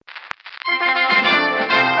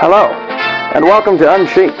Hello, and welcome to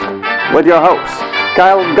Unsheathed with your hosts,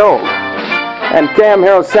 Kyle Gold and Cam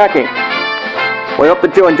Hirosaki. We hope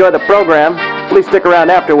that you enjoy the program. Please stick around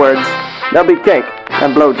afterwards. There'll be cake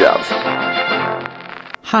and blowjobs.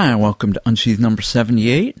 Hi, and welcome to Unsheathed number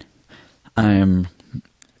 78. I am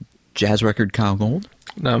jazz record Kyle Gold.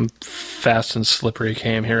 And I'm fast and slippery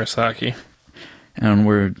Cam Hirosaki. And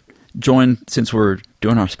we're joined, since we're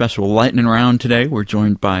doing our special lightning round today, we're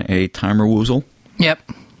joined by a timer woozle. Yep.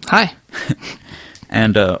 Hi.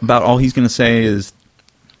 And about all he's going to say is...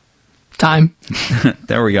 Time.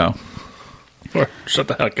 There we go. Or shut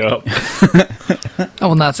the heck up. I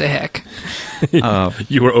will not say heck.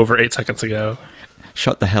 You were over 8 seconds ago.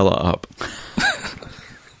 Shut the hella up.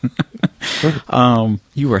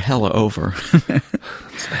 You were hella over.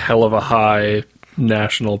 It's a hell of a high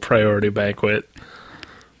national priority banquet.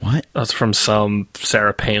 What? That's from some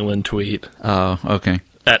Sarah Palin tweet. Oh, okay.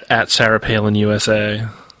 At Sarah Palin USA.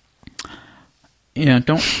 Yeah,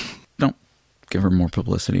 don't give her more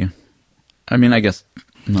publicity. I mean, I guess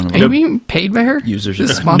none of Are you being paid by her? Users Is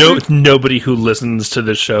are- this sponsored? Nobody who listens to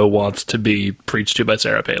this show wants to be preached to by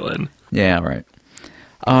Sarah Palin. Yeah, right.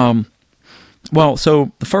 Well,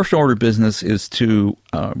 so the first order of business is to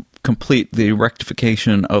complete the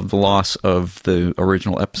rectification of the loss of the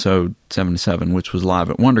original episode 77, which was live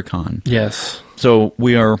at WonderCon. Yes. So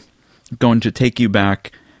we are going to take you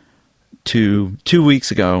back to 2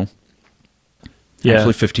 weeks ago. Yeah.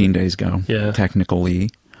 Actually 15 days ago, Yeah.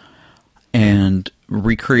 technically, and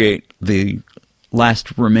recreate the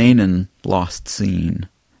last remaining lost scene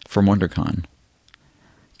from WonderCon.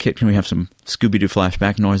 Kit, can we have some Scooby-Doo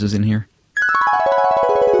flashback noises in here?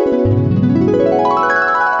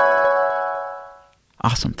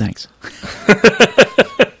 Awesome, thanks.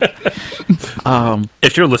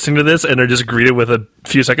 If you're listening to this and are just greeted with a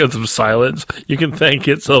few seconds of silence, you can thank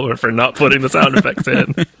Kit Silver for not putting the sound effects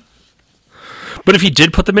in. But if he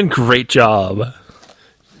did put them in, great job.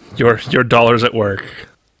 Your dollar's at work.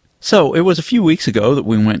 So, it was a few weeks ago that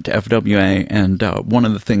we went to FWA, and one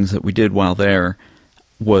of the things that we did while there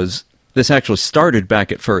was, this actually started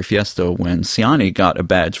back at Furry Fiesta when Siani got a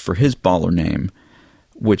badge for his baller name,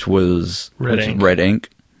 which was Red Ink.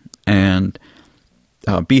 And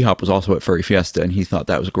B-Hop was also at Furry Fiesta, and he thought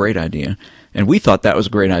that was a great idea. And we thought that was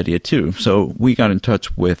a great idea, too. So we got in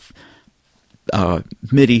touch with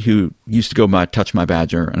Mitty, who used to go by Touch My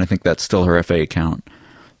Badger, and I think that's still her FA account.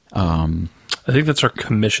 I think that's our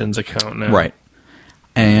commissions account now. Right.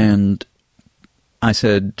 And I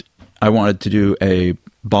said I wanted to do a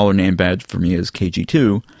baller name badge for me as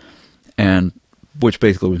KG2, and which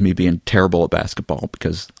basically was me being terrible at basketball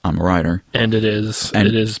because I'm a writer. And it is.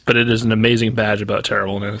 But it is an amazing badge about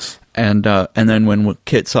terribleness. And then when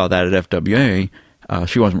Kit saw that at FWA,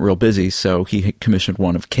 she wasn't real busy, so he commissioned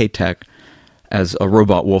one of K-Tech as a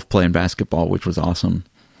robot wolf playing basketball, which was awesome.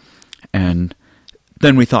 And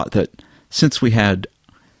then we thought that since we had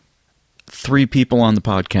 3 people on the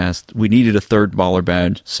podcast, we needed a third baller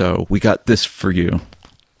badge, so we got this for you.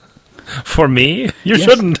 For me? You Yes.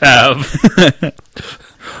 shouldn't have.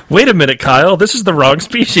 Wait a minute, Kyle. This is the wrong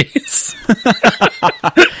species.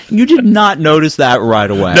 You did not notice that right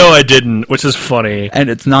away. No, I didn't, which is funny. And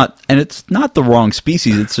it's not the wrong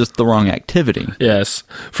species, it's just the wrong activity. Yes.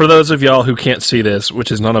 For those of y'all who can't see this,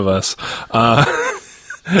 which is none of us,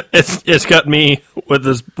 it's got me with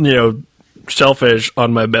this, shellfish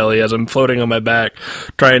on my belly as I'm floating on my back,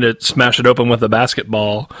 trying to smash it open with a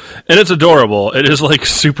basketball. And it's adorable. It is like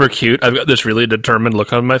super cute. I've got this really determined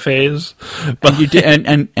look on my face. But You did,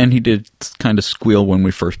 and he did kind of squeal when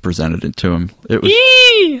we first presented it to him. It was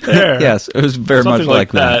there. yes, it was very Something much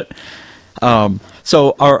like that.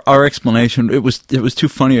 So our explanation, it was too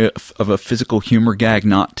funny of a physical humor gag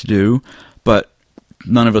not to do, but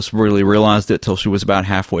none of us really realized it till she was about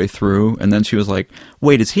halfway through, and then she was like,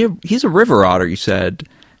 "Wait, he's a river otter, you said?"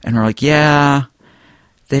 And we're like, "Yeah."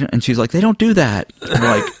 And she's like, "They don't do that." And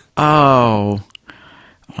we're like, "Oh."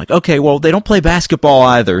 I'm like, "Okay, well, they don't play basketball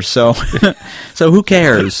either, so so who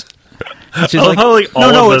cares?" And she's All of it's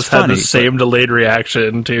us had funny, the same delayed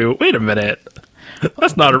reaction to, wait a minute,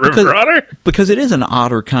 that's not a river Because- otter. because it is an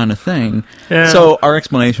otter kind of thing. Yeah. So our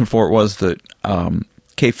explanation for it was that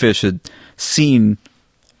K-Fish had seen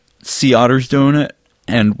sea otters doing it,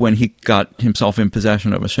 and when he got himself in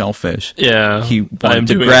possession of a shellfish, Yeah, he I'm wanted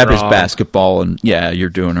to doing grab it his wrong. basketball, and yeah,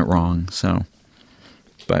 you're doing it wrong. So,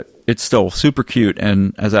 but it's still super cute,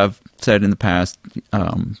 and as I've said in the past,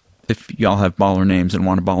 if y'all have baller names and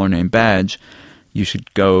want a baller name badge, you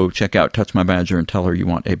should go check out Touch My Badger and tell her you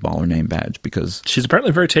want a baller name badge, because She's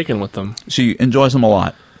apparently very taken with them. she enjoys them a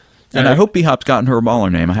lot. And Yeah. I hope B-Hop's gotten her a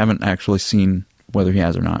baller name. I haven't actually seen whether he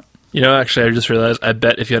has or not. You know, actually, I just realized, I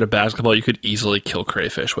bet if you had a basketball, you could easily kill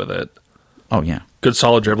crayfish with it. Oh, yeah. Good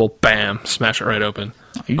solid dribble, bam, smash it right open.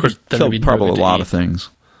 You Of course, then kill it'd be no probably good a to lot eat. of things.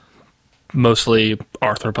 Mostly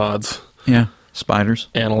arthropods, Yeah. Spiders.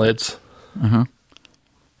 annelids,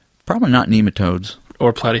 Probably not nematodes.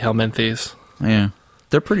 or platyhelminthes. Yeah.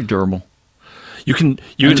 They're pretty durable. You can And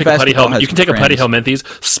take the a basketball has trends.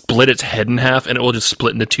 platyhelminthes, split its head in half, and it will just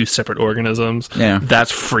split into two separate organisms. Yeah.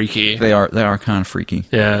 That's freaky. They are kind of freaky.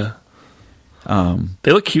 Yeah.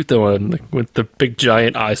 They look cute though, with the big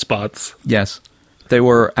giant eye spots. Yes. They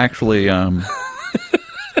were actually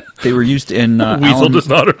they were used in Weasel does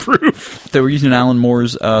not approve. They were used in Alan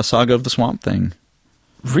Moore's Saga of the Swamp Thing.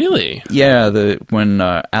 Really? Yeah, when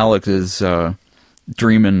Alex is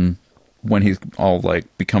dreaming, when he's all like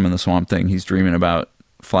becoming the Swamp Thing, he's dreaming about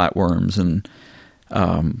flatworms, and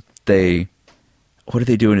what do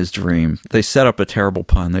they do in his dream? They set up a terrible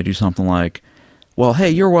pun. They do something like, "Well,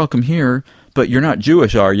 hey, you're welcome here, but you're not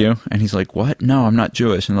Jewish, are you?" And he's like, "What? No, I'm not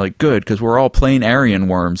Jewish." And they're like, "Good, because we're all plain Aryan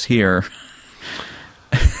worms here."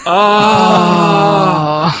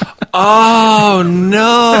 Oh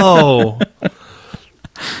no!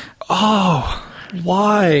 Oh,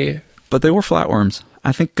 why? But they were flatworms.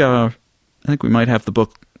 I think we might have the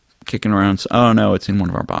book kicking around. Oh no, it's in one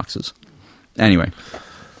of our boxes. Anyway,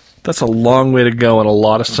 That's a long way to go and a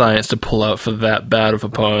lot of science to pull out for that bad of a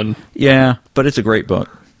pun. yeah, but it's a great book.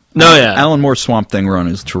 No, yeah. Alan Moore's Swamp Thing run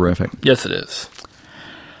is terrific. Yes, it is.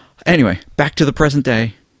 Anyway, back to the present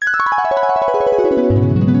day.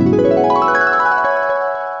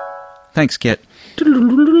 Thanks, Kit.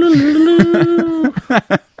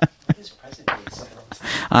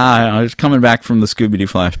 I was coming back from the Scooby-Doo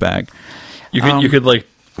flashback. You could like,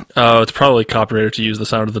 it's probably copyrighted to use the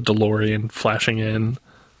sound of the DeLorean flashing in.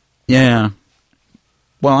 Yeah.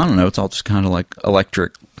 Well, I don't know. It's all just kind of like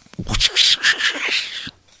electric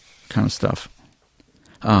kind of stuff.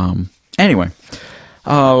 Anyway.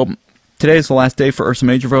 Today's the last day for Ursa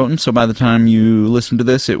Major voting, so by the time you listen to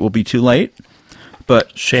this, it will be too late.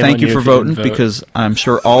 But Shame thank on you you for if you voting, didn't vote. because I'm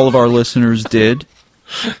sure all of our listeners did,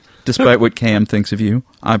 despite what Cam thinks of you.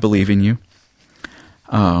 I believe in you.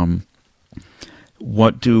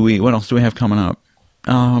 What else do we have coming up?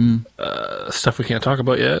 Stuff we can't talk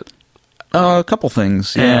about yet. A couple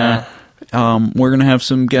things, yeah. We're going to have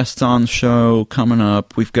some guests on the show coming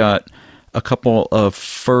up. We've got a couple of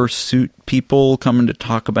fursuit people coming to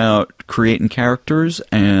talk about creating characters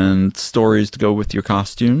and stories to go with your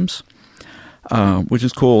costumes, which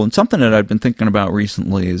is cool. And something that I've been thinking about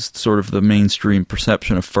recently is sort of the mainstream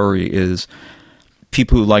perception of furry is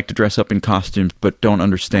people who like to dress up in costumes but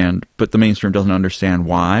the mainstream doesn't understand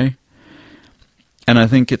why. And I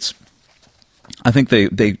think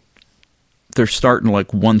they're starting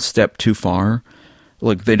like one step too far.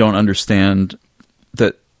 Like they don't understand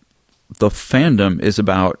that the fandom is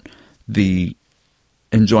about the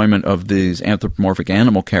enjoyment of these anthropomorphic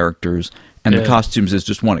animal characters, and the costumes is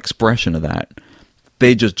just one expression of that.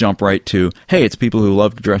 They just jump right to, hey, it's people who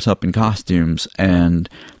love to dress up in costumes, and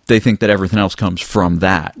they think that everything else comes from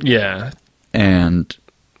that. Yeah. And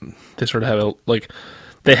They sort of have it,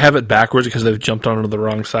 they have it backwards because they've jumped onto the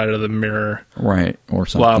wrong side of the mirror. right, or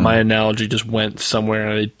something. Wow, my analogy just went somewhere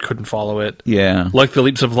and I couldn't follow it. Yeah. Like the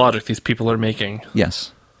leaps of logic these people are making.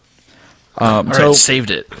 Yes. All right, saved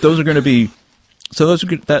it. Those are going to be. So those are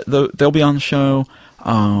good. They'll be on the show.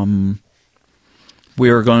 We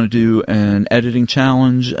are going to do an editing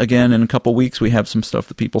challenge again in a couple weeks. We have some stuff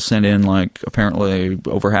that people sent in, like apparently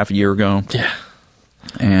over half a year ago. Yeah,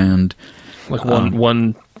 And like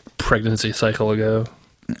one pregnancy cycle ago.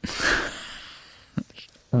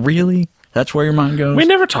 really, that's where your mind goes. We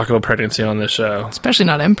never talk about pregnancy on this show. Especially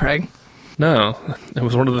not impreg. No, it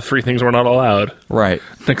was one of the three things we're not allowed. Right.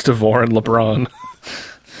 Next to Vore and LeBron.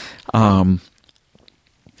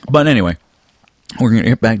 But anyway, we're going to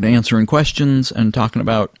get back to answering questions and talking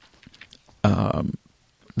about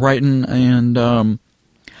writing, and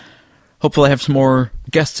hopefully have some more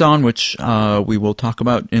guests on, which we will talk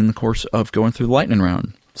about in the course of going through the lightning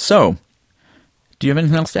round. So, do you have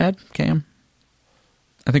anything else to add, Cam?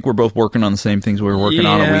 I think we're both working on the same things we were working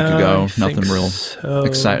on a week ago. I Nothing think real so.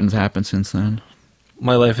 exciting's happened since then.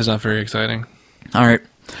 My life is not very exciting. All right.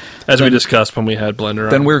 As we discussed when we had Blender on.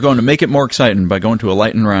 Then we're going to make it more exciting by going to a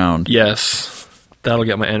lightning round. Yes. That'll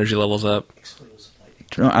get my energy levels up.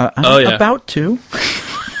 I'm Oh, yeah. about to.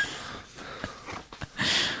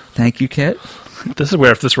 Thank you, Kit. This is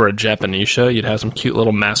where if this were a Japanese show, you'd have some cute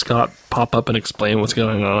little mascot pop up and explain what's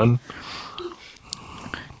going on.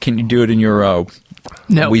 Can you do it in your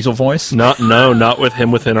No. weasel voice? Not with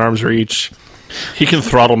him within arm's reach. He can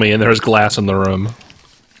throttle me and there's glass in the room.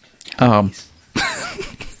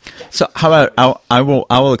 So how about I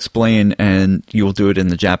will explain, and you will do it in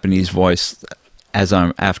the Japanese voice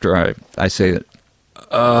after I say it.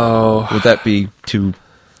 Oh, Would that be too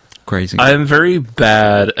crazy? I am very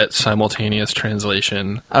bad at simultaneous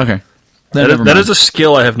translation. Okay. That is a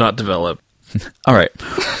skill I have not developed. All right.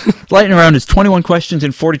 Lightning round is 21 questions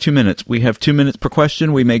in 42 minutes. We have 2 minutes per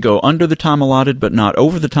question. We may go under the time allotted, but not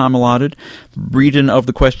over the time allotted. Reading of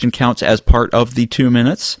the question counts as part of the 2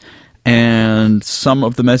 minutes. And some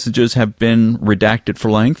of the messages have been redacted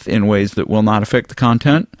for length in ways that will not affect the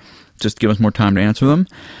content. Just give us more time to answer them.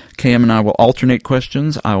 KM and I will alternate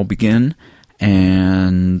questions. I will begin,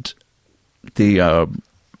 and the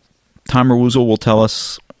timer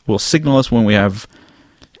woozle will signal us when we have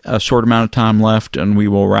a short amount of time left, and we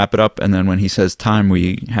will wrap it up, and then when he says time,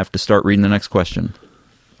 we have to start reading the next question.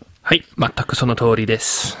 はい、全くその通りで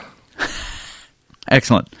す。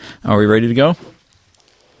 Excellent. Are we ready to go?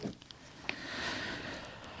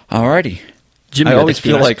 Alrighty. I always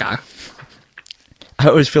feel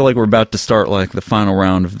like we're about to start like the final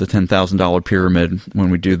round of the $10,000 pyramid when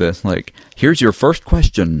we do this. Like, here's your first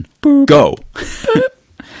question. Boop. Go.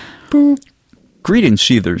 Boop. Greetings,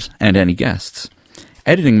 Sheathers, and any guests.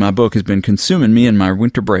 Editing my book has been consuming me in my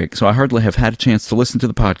winter break, so I hardly have had a chance to listen to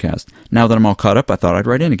the podcast. Now that I'm all caught up, I thought I'd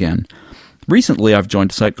write in again. Recently, I've joined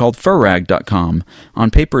a site called furrag.com. On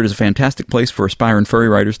paper, it is a fantastic place for aspiring furry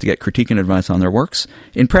writers to get critique and advice on their works.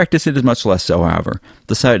 In practice, it is much less so, however.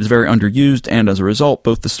 The site is very underused, and as a result,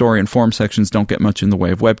 both the story and forum sections don't get much in the way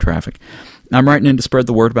of web traffic. I'm writing in to spread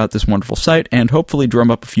the word about this wonderful site and hopefully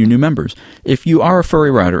drum up a few new members. If you are a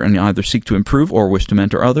furry writer and you either seek to improve or wish to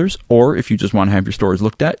mentor others, or if you just want to have your stories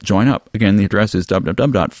looked at, join up. Again, the address is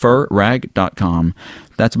www.furrag.com.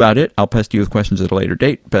 That's about it. I'll pester you with questions at a later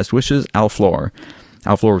date. Best wishes, Al Floor.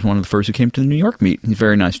 Al Floor was one of the first who came to the New York meet. He's a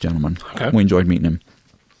very nice gentleman. Okay. We enjoyed meeting him.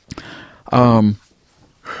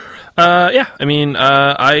 Yeah, I mean,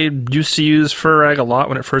 I used to use Furrag a lot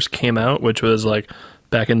when it first came out, which was like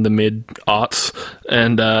back in the mid-aughts,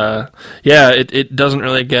 and yeah, it doesn't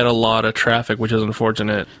really get a lot of traffic, which is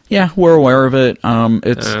unfortunate. Yeah, we're aware of it.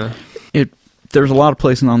 There's a lot of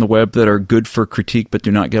places on the web that are good for critique but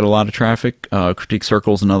do not get a lot of traffic. Critique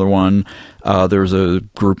Circle's another one. There's a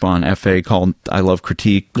group on FA called I Love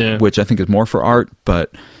Critique, which I think is more for art,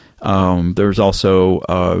 but there's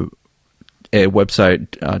also a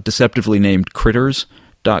website deceptively named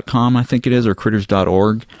critters.com, I think it is, or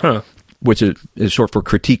critters.org. Huh. Which is short for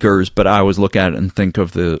critiquers, but I always look at it and think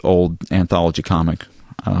of the old anthology comic.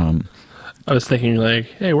 I was thinking like,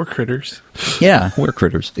 hey, we're critters. Yeah, we're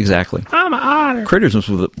critters, exactly. I'm an otter. Critters was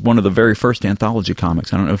one of the very first anthology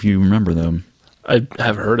comics. I don't know if you remember them. I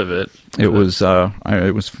have heard of it. It was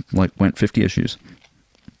like went 50 issues.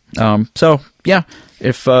 So yeah,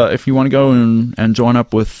 if you want to go and join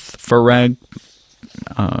up with Furrag,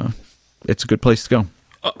 it's a good place to go.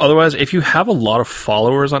 Otherwise, if you have a lot of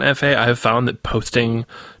followers on FA, I have found that posting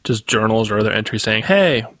just journals or other entries saying,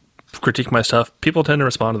 hey, critique my stuff, people tend to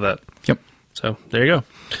respond to that. Yep. So, there you go.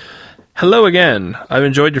 Hello again. I've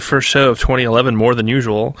enjoyed your first show of 2011 more than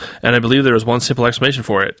usual, and I believe there is one simple explanation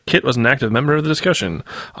for it. Kit was an active member of the discussion.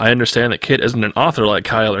 I understand that Kit isn't an author like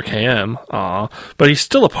Kyle or KM, but he's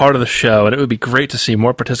still a part of the show, and it would be great to see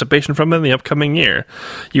more participation from him in the upcoming year.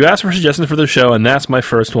 You asked for suggestions for the show, and that's my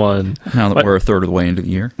first one. Now that we're a third of the way into the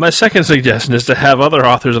year. My second suggestion is to have other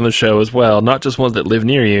authors on the show as well, not just ones that live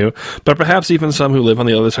near you, but perhaps even some who live on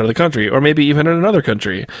the other side of the country, or maybe even in another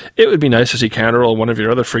country. It would be nice to see Counter or one of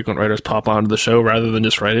your other frequent writers pop onto the show rather than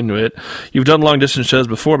just right into it. You've done long-distance shows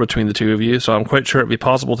before between the two of you, so I'm quite sure it'd be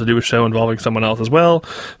possible to do a show involving someone else as well.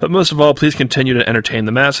 But most of all, please continue to entertain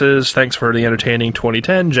the masses. Thanks for the entertaining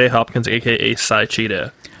 2010, Jay Hopkins, a.k.a. Cy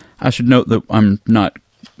Cheetah. I should note that I'm not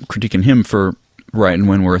critiquing him for writing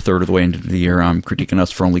when we're a third of the way into the year. I'm critiquing us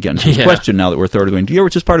for only getting to his question now that we're a third of the way into the year,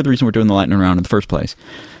 which is part of the reason we're doing the lightning round in the first place.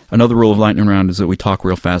 Another rule of lightning round is that we talk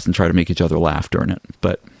real fast and try to make each other laugh during it,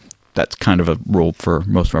 but that's kind of a rule for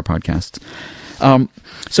most of our podcasts.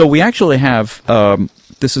 So we actually have,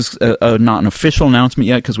 this is not an official announcement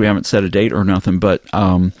yet because we haven't set a date or nothing, but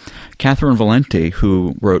Catherine Valente,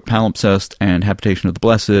 who wrote Palimpsest and Habitation of the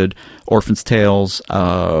Blessed, Orphan's Tales,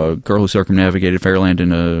 Girl Who Circumnavigated Fairyland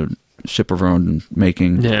in a Ship of Her Own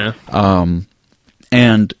Making,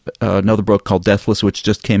 and another book called Deathless, which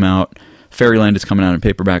just came out. Fairyland is coming out in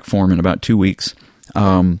paperback form in about 2 weeks.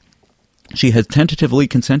 She has tentatively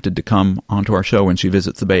consented to come onto our show when she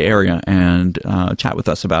visits the Bay Area and chat with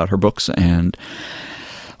us about her books and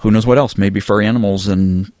who knows what else. Maybe furry animals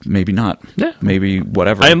and maybe not. Yeah. Maybe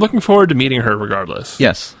whatever. I am looking forward to meeting her regardless.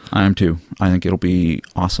 Yes, I am too. I think it'll be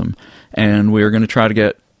awesome. And we're going to try to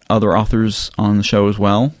get other authors on the show as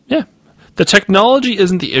well. Yeah. The technology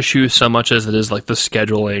isn't the issue so much as it is like the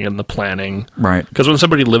scheduling and the planning. Right. Because when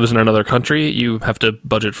somebody lives in another country, you have to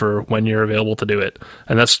budget for when you're available to do it.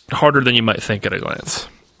 And that's harder than you might think at a glance.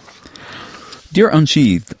 Dear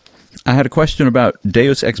Unsheathed, I had a question about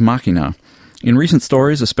Deus Ex Machina. In recent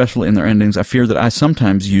stories, especially in their endings, I fear that I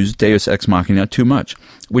sometimes use Deus Ex Machina too much.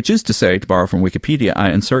 Which is to say, to borrow from Wikipedia, I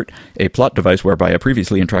insert a plot device whereby a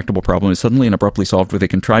previously intractable problem is suddenly and abruptly solved with a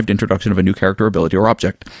contrived introduction of a new character, ability, or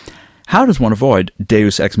object. How does one avoid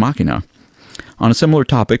Deus Ex Machina? On a similar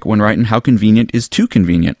topic, when writing how convenient is too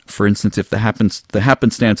convenient, for instance, if the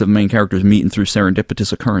happenstance of main characters meeting through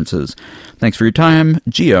serendipitous occurrences. Thanks for your time,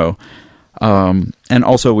 Geo. And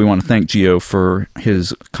also we want to thank Geo for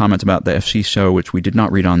his comments about the FC show, which we did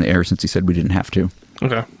not read on the air since he said we didn't have to.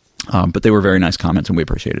 Okay. But they were very nice comments and we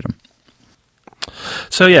appreciated them.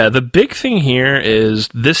 So yeah, the big thing here is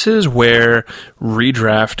this is where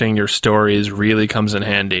redrafting your stories really comes in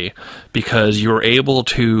handy, because you're able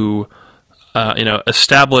to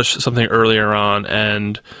establish something earlier on,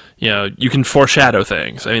 and you can foreshadow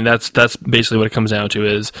things. I mean, that's basically what it comes down to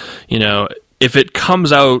is, if it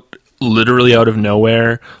comes out literally out of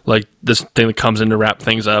nowhere, like this thing that comes in to wrap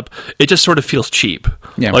things up, it just sort of feels cheap.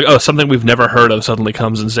 Yeah. Like, something we've never heard of suddenly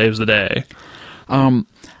comes and saves the day.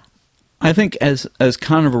 I think as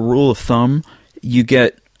kind of a rule of thumb, you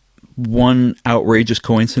get one outrageous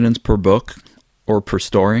coincidence per book or per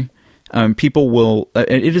story. People will...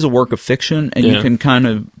 it is a work of fiction, and you can kind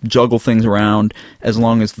of juggle things around as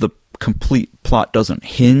long as the complete plot doesn't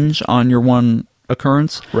hinge on your one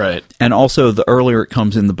occurrence. Right. And also, the earlier it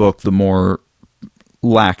comes in the book, the more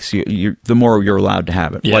lax the more you're allowed to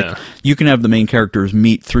have it. Yeah. Like, you can have the main characters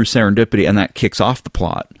meet through serendipity, and that kicks off the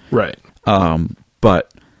plot. Right.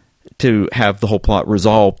 But to have the whole plot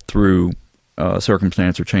resolved through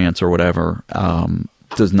circumstance or chance or whatever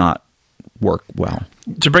does not work well.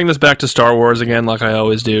 To bring this back to Star Wars again, like I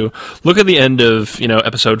always do, look at the end of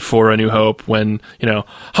Episode 4, A New Hope, when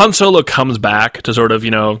Han Solo comes back to sort of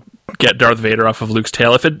get Darth Vader off of Luke's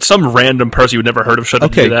tail. If it's some random person you'd never heard of showed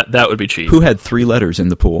up to do that, that would be cheap. Who had 3 letters in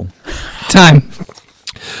the pool? Time.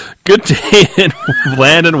 Good day in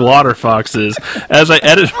land and water, foxes. As I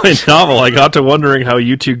edit my novel, I got to wondering how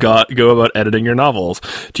you two go about editing your novels.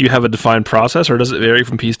 Do you have a defined process, or does it vary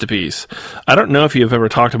from piece to piece? I don't know if you have ever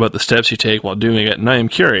talked about the steps you take while doing it, and I am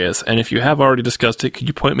curious. And if you have already discussed it, could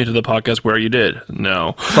you point me to the podcast where you did?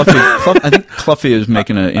 No. I think Cluffy is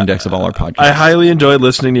making an index of all our podcasts. I highly enjoyed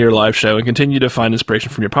listening to your live show and continue to find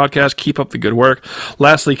inspiration from your podcast. Keep up the good work.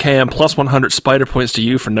 Lastly, KM, plus 100 spider points to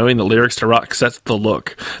you for knowing the lyrics to Roxette's The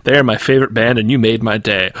Look. They are my favorite band, and you made my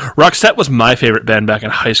day. Roxette was my favorite band back in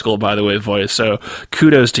high school, by the way, Voice, so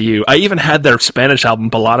kudos to you. I even had their Spanish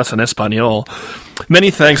album, Baladas en Español.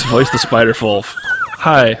 Many thanks, Voice the Spider-Wolf.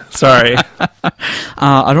 Hi, sorry.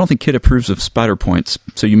 I don't think Kid approves of spider points,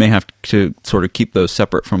 so you may have to sort of keep those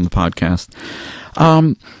separate from the podcast.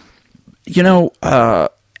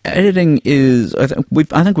 Editing is... I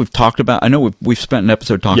think we've talked about... I know we've spent an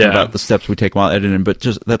episode talking about the steps we take while editing, but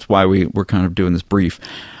just that's why we're kind of doing this brief.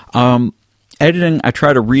 Editing, I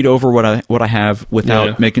try to read over what I have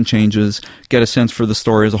without making changes, get a sense for the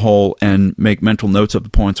story as a whole, and make mental notes of the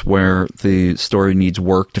points where the story needs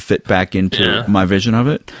work to fit back into my vision of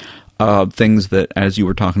it. Things that, as you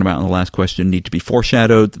were talking about in the last question, need to be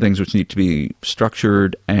foreshadowed, things which need to be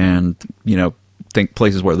structured, and, think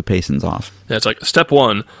places where the pacing's off. Yeah, it's like, step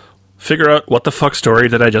 1, figure out what the fuck story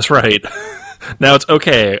did I just write? Now it's,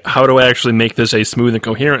 okay, how do I actually make this a smooth and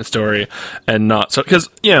coherent story and not... so because,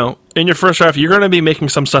 in your first draft, you're going to be making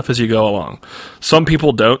some stuff as you go along. Some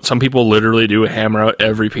people don't. Some people literally do hammer out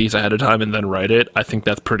every piece ahead of time and then write it. I think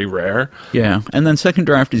that's pretty rare. Yeah, and then second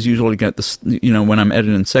draft is usually to get the... when I'm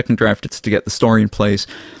editing second draft, it's to get the story in place.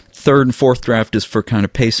 Third and fourth draft is for kind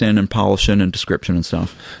of pacing and polishing and description and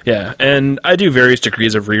stuff. Yeah, and I do various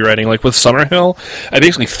degrees of rewriting. Like with Summerhill, I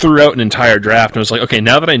basically threw out an entire draft and was like, okay,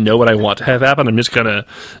 now that I know what I want to have happen, I'm just going to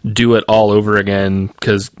do it all over again,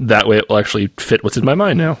 because that way it will actually fit what's in my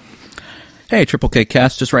mind now. Hey, Triple K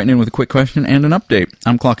Cast, just writing in with a quick question and an update.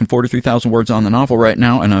 I'm clocking 43,000 words on the novel right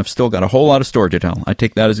now, and I've still got a whole lot of story to tell. I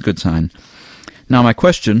take that as a good sign. Now my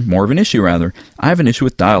question, more of an issue rather, I have an issue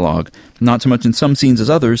with dialogue. Not so much in some scenes as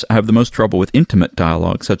others, I have the most trouble with intimate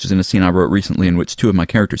dialogue, such as in a scene I wrote recently in which 2 of my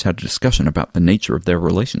characters had a discussion about the nature of their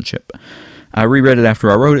relationship. I reread it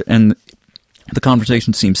after I wrote it, and the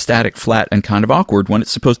conversation seems static, flat, and kind of awkward when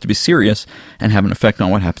it's supposed to be serious and have an effect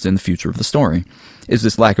on what happens in the future of the story. Is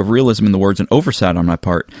this lack of realism in the words an oversight on my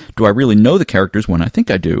part? Do I really know the characters when I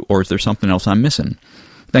think I do, or is there something else I'm missing?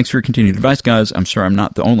 Thanks for your continued advice, guys. I'm sure I'm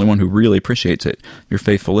not the only one who really appreciates it. Your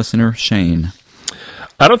faithful listener, Shane.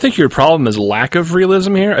 I don't think your problem is lack of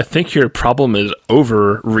realism here. I think your problem is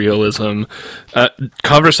over-realism.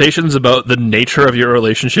 Conversations about the nature of your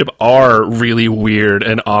relationship are really weird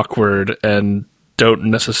and awkward and don't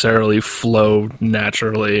necessarily flow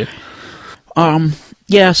naturally.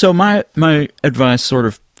 Yeah, so my advice, sort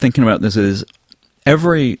of thinking about this, is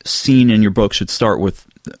every scene in your book should start with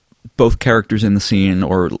both characters in the scene,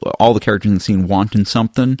 or all the characters in the scene, wanting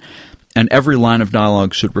something, and every line of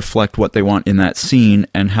dialogue should reflect what they want in that scene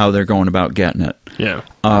and how they're going about getting it. Yeah.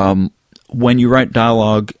 When you write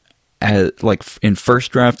dialogue, like in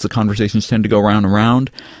first drafts, the conversations tend to go round and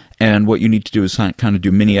round, and what you need to do is kind of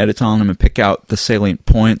do mini edits on them and pick out the salient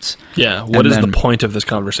points. Yeah, what is the point of this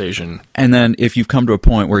conversation? And then if you've come to a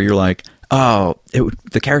point where you're like, oh,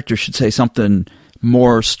 the character should say something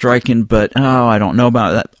more striking, but I don't know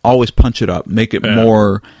about that, always punch it up. Make it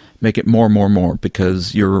more,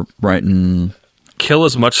 because you're writing... Kill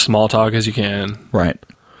as much small talk as you can. Right.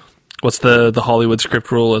 What's the Hollywood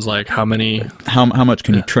script rule is like how many... How much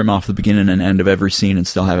can you trim off the beginning and end of every scene and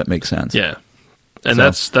still have it make sense? Yeah. And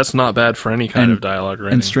that's not bad for any kind of dialogue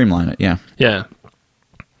writing. And streamline it, yeah. Yeah.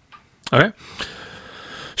 Okay.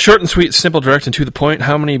 Short and sweet, simple, direct, and to the point.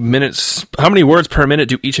 How many words per minute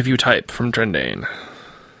do each of you type from Trendane?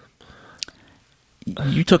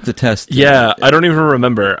 You took the test. Yeah, I don't even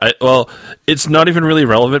remember. It's not even really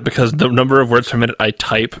relevant because the number of words per minute I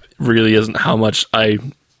type really isn't how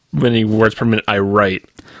many words per minute I write.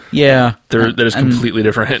 Yeah. That is completely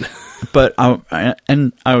different. But I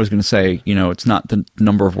was going to say, it's not the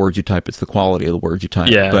number of words you type, it's the quality of the words you type.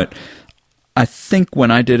 Yeah. But I think when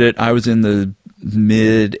I did it, I was in the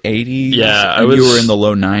mid 80s. Yeah, you were in the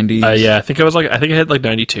low 90s. Yeah, I think I hit like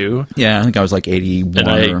 92. Yeah, I think I was like 81 and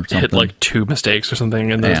I or something. hit like 2 mistakes or something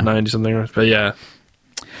in those 90 something. But yeah.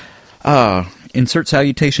 Insert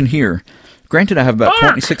salutation here. Granted, I have about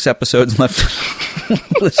 26 episodes left to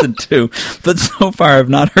listen to, but so far I've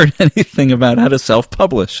not heard anything about how to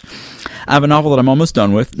self-publish. I have a novel that I'm almost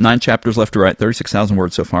done with, 9 chapters left to write, 36,000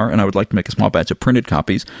 words so far, and I would like to make a small batch of printed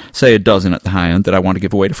copies, say a dozen at the high end, that I want to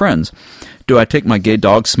give away to friends. Do I take my gay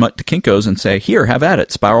dog Smut to Kinko's and say, here, have at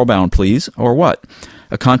it, spiral bound, please, or what?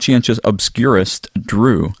 A conscientious obscurist,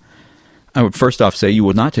 Drew. I would first off say you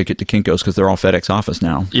would not take it to Kinko's because they're all FedEx Office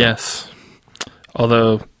now. Yes.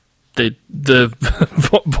 Although... the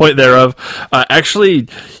point thereof,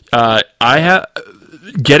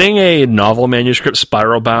 getting a novel manuscript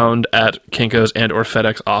spiral bound at Kinko's and or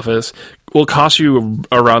FedEx Office will cost you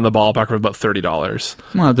around the ballpark of about $30.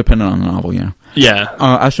 Well, depending on the novel, yeah. Yeah.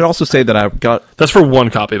 I should also say that I've got... That's for one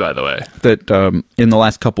copy, by the way. That in the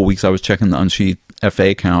last couple weeks I was checking the Unsheathed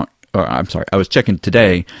FA account. I was checking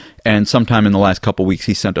today, and sometime in the last couple weeks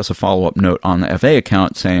he sent us a follow-up note on the FA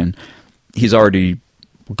account saying he's already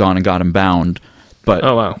gone and got him bound,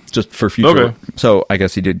 but just for future. Okay. So I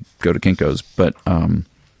guess he did go to Kinko's, but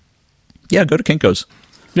yeah, go to Kinko's.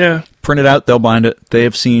 Yeah. Print it out, they'll bind it. They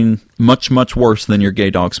have seen much, much worse than your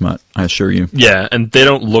gay dog Smut, I assure you. Yeah, and they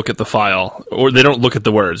don't look at the file, or they don't look at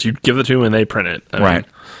the words. You give it to them and they print it. I mean,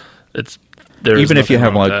 even if you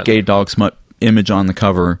have like gay dog Smut image on the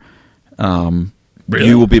cover, really?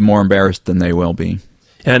 You will be more embarrassed than they will be.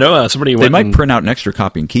 Yeah, I know somebody They might print out an extra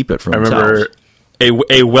copy and keep it for themselves. I remember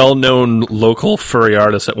a well-known local furry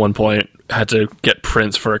artist at one point had to get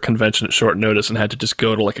prints for a convention at short notice and had to just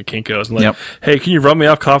go to like a Kinko's and hey, can you run me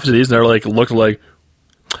off copies of these? And they're like, looked like,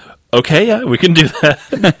 okay, yeah, we can do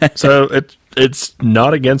that. So it's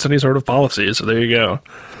not against any sort of policy. So there you go.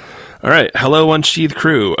 All right. Hello, Unsheathed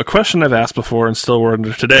crew. A question I've asked before and still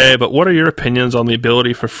wonder today, but what are your opinions on the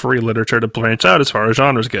ability for furry literature to branch out as far as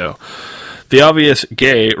genres go? The obvious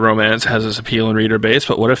gay romance has its appeal in reader base,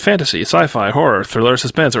 but what if fantasy, sci-fi, horror, thriller,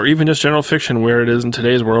 suspense, or even just general fiction where it is in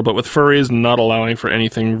today's world, but with furries not allowing for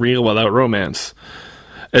anything real without romance?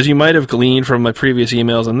 As you might have gleaned from my previous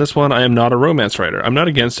emails and this one, I am not a romance writer. I'm not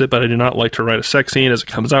against it, but I do not like to write a sex scene as it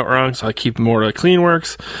comes out wrong, so I keep more to clean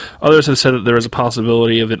works. Others have said that there is a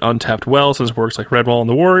possibility of an untapped well, since works like Redwall and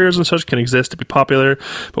the Warriors and such can exist to be popular.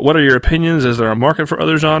 But what are your opinions? Is there a market for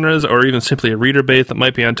other genres, or even simply a reader base that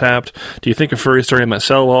might be untapped? Do you think a furry story might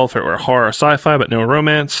sell well if it were horror or sci-fi, but no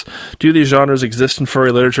romance? Do these genres exist in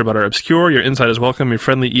furry literature but are obscure? Your insight is welcome. Your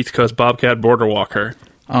friendly East Coast Bobcat Border Walker.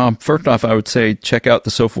 First off, I would say check out the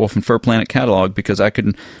Sofa Wolf and Fur Planet catalog, because I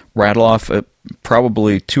could rattle off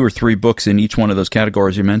probably 2 or 3 books in each one of those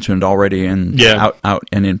categories you mentioned already, and out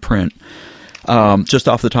and in print. Just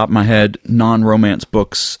off the top of my head, non-romance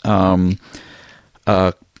books, Kevin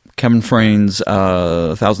Frayn's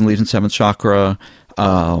 1,000 Leaves and Seventh Chakra,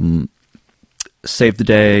 Save the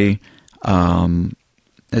Day.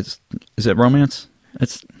 Is it romance?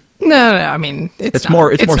 No, I mean, It's not.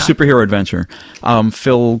 more not. superhero adventure.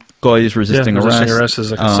 Phil Goy's Resisting Arrest.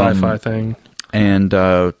 Is like a sci-fi thing.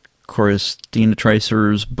 And Christina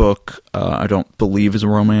Tracer's book, I don't believe is a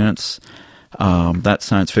romance. That's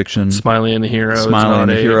science fiction. Smiley and the Hero. Smiley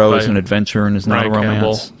and the Hero is an adventure and is not a Ryan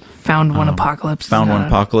romance. Campbell. Found One Apocalypse. Found One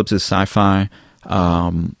Apocalypse is sci-fi.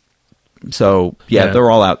 So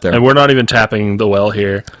they're all out there. And we're not even tapping the well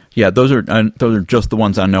here. Yeah, those are just the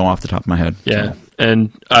ones I know off the top of my head. Yeah, So.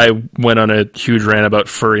 and I went on a huge rant about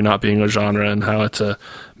furry not being a genre and how it's a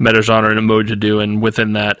meta-genre and a mode to do, and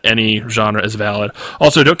within that, any genre is valid.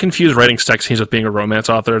 Also, don't confuse writing sex scenes with being a romance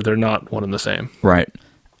author. They're not one and the same. Right.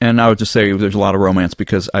 And I would just say there's a lot of romance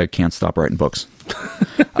because I can't stop writing books.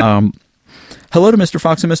 Hello to Mr.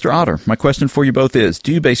 Fox and Mr. Otter. My question for you both is,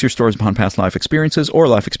 do you base your stories upon past life experiences or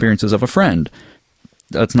life experiences of a friend?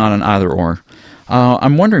 That's not an either or.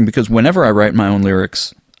 I'm wondering because whenever I write my own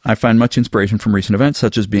lyrics, I find much inspiration from recent events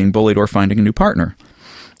such as being bullied or finding a new partner.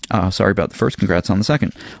 Sorry about the first. Congrats on the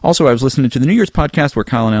second. Also, I was listening to the New Year's podcast where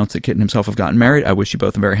Kyle announced that Kit and himself have gotten married. I wish you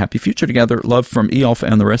both a very happy future together. Love from Eolf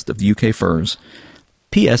and the rest of the UK Furs.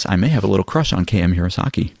 P.S. I may have a little crush on K.M.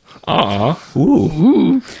 Hirosaki. Aw.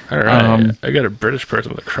 Ooh. All right. I got a British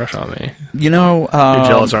person with a crush on me. You know... You're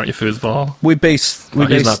jealous, aren't you, foosball? We base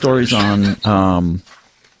stories on...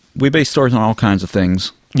 we base stories on all kinds of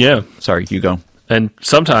things. Yeah. Sorry, you go. And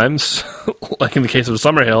sometimes, like in the case of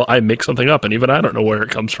Summerhill, I make something up, and even I don't know where it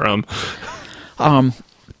comes from.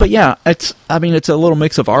 But yeah, it's a little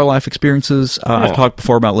mix of our life experiences. I've talked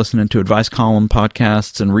before about listening to advice column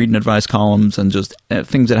podcasts and reading advice columns and just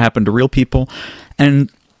things that happen to real people.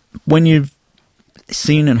 And when you've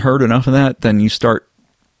seen and heard enough of that, then you start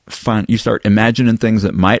imagining things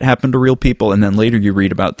that might happen to real people, and then later you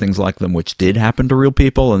read about things like them which did happen to real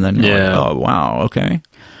people, and then you're like, oh, wow, okay.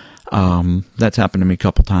 That's happened to me a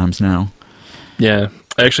couple times now. Yeah.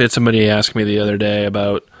 I actually had somebody ask me the other day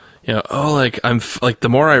about, the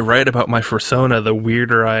more I write about my persona, the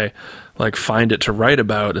weirder I find it to write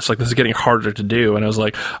about. It's like, this is getting harder to do. And I was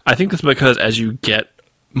like, I think it's because as you get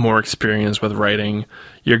more experience with writing,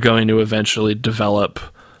 you're going to eventually develop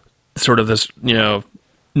sort of this,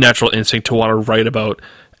 natural instinct to want to write about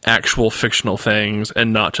actual fictional things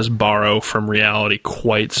and not just borrow from reality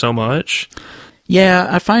quite so much. Yeah,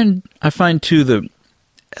 I find too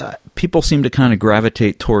that people seem to kind of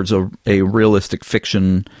gravitate towards a realistic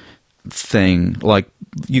fiction thing. Like,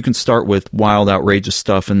 you can start with wild, outrageous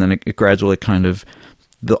stuff, and then it gradually kind of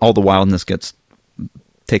all the wildness gets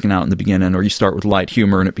taken out in the beginning, or you start with light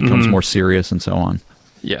humor and it becomes more serious and so on.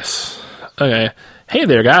 Yes. Okay. Hey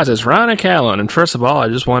there, guys. It's Ronnie Callan, and first of all, I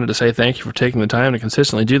just wanted to say thank you for taking the time to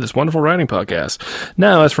consistently do this wonderful writing podcast.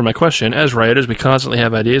 Now, as for my question, as writers, we constantly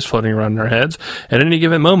have ideas floating around in our heads. At any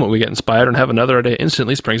given moment, we get inspired and have another idea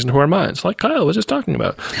instantly springs into our minds, like Kyle was just talking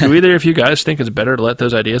about. Do either of you guys think it's better to let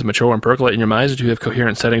those ideas mature and percolate in your minds until you have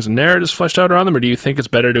coherent settings and narratives fleshed out around them, or do you think it's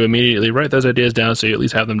better to immediately write those ideas down so you at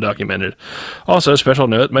least have them documented? Also, special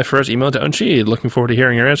note, my first email to Unsheathed. Looking forward to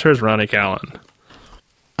hearing your answers, Ronnie Callan.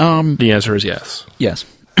 The answer is yes. Yes.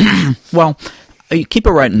 Well, you keep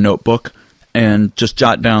a writing notebook and just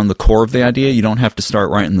jot down the core of the idea. You don't have to start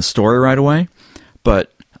writing the story right away.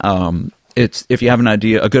 But if you have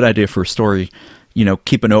a good idea for a story,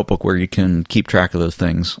 keep a notebook where you can keep track of those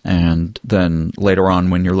things. And then later on,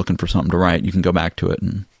 when you're looking for something to write, you can go back to it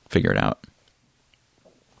and figure it out.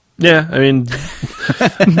 Yeah, I mean,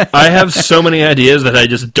 I have so many ideas that I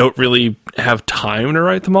just don't really have time to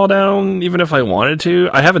write them all down, even if I wanted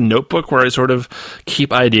to. I have a notebook where I sort of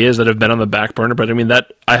keep ideas that have been on the back burner, but I mean,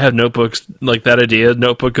 I have notebooks, like that idea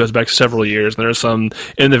notebook goes back several years, and there's some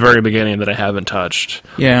in the very beginning that I haven't touched.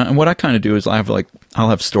 Yeah, and what I kind of do is I'll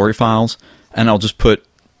have story files, and I'll just put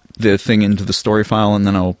the thing into the story file, and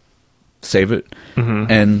then I'll save it.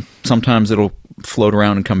 Mm-hmm. And sometimes it'll float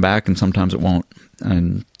around and come back, and sometimes it won't.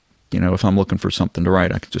 And if I'm looking for something to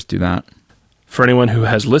write, I could just do that. For anyone who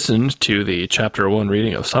has listened to the Chapter 1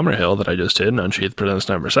 reading of Summerhill that I just did in Unsheathed Presents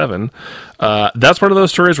number 7, that's one of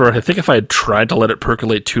those stories where I think if I had tried to let it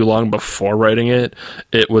percolate too long before writing it,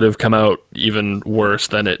 it would have come out even worse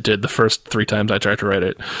than it did the first 3 times I tried to write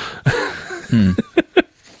it.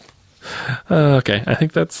 Okay, I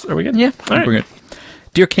think are we good? Yeah, all right. We're good.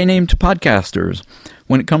 Dear K-named podcasters,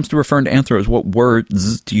 when it comes to referring to anthros, what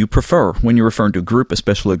words do you prefer when you're referring to a group,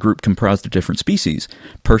 especially a group comprised of different species,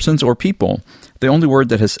 persons, or people? The only word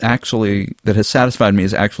that has satisfied me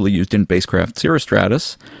is actually used in Basecraft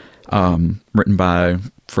Cirrostratus, written by a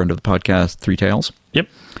friend of the podcast, Three Tales. Yep.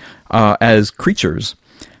 As creatures.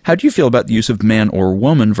 How do you feel about the use of man or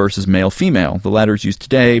woman versus male-female? The latter is used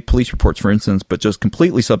today, police reports for instance, but just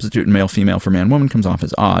completely substituting male-female for man-woman comes off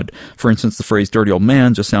as odd. For instance, the phrase dirty old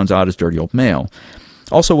man just sounds odd as dirty old male.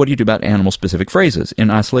 Also, what do you do about animal-specific phrases? In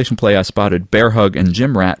Isolation Play, I spotted bear hug and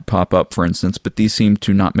gym rat pop up, for instance, but these seem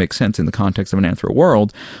to not make sense in the context of an Anthro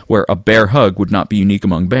world, where a bear hug would not be unique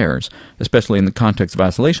among bears. Especially in the context of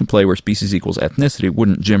Isolation Play, where species equals ethnicity,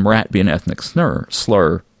 wouldn't gym rat be an ethnic slur?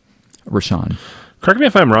 Rashawn. Correct me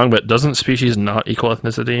if I'm wrong, but doesn't species not equal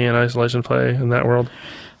ethnicity in Isolation Play in that world?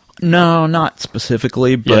 No, not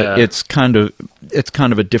specifically, but Yeah. it's kind of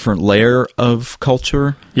a different layer of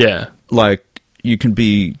culture. Yeah. Like, you can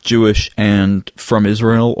be Jewish and from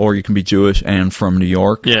Israel, or you can be Jewish and from New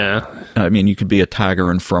York. Yeah. I mean, you could be a tiger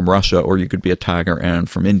and from Russia, or you could be a tiger and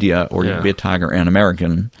from India, or you Yeah. could be a tiger and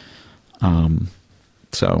American.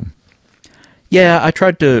 So, yeah, I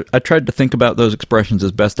tried to think about those expressions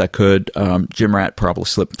as best I could. Gym rat probably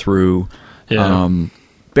slipped through. Yeah.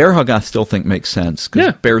 Bear hug I still think makes sense, because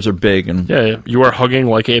Yeah. bears are big and Yeah, you are hugging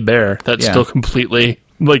like a bear. That Yeah. still completely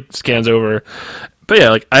scans over. But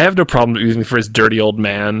yeah, I have no problem using the phrase "dirty old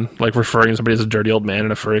man," like referring to somebody as a dirty old man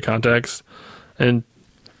in a furry context. And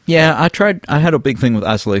yeah, I had a big thing with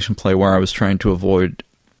Isolation Play where I was trying to avoid,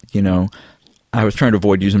 using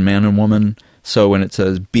man and woman. So when it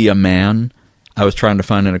says "be a man," I was trying to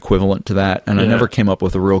find an equivalent to that, and I Yeah. never came up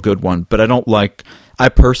with a real good one. But I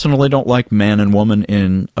personally don't like man and woman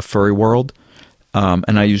in a furry world,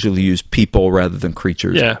 and I usually use people rather than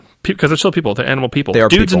creatures. yeah, because they're still people. They're animal people. They are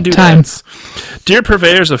Dudes and people. dudettes. Dear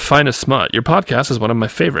purveyors of finest smut, your podcast is one of my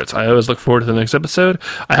favorites. I always look forward to the next episode.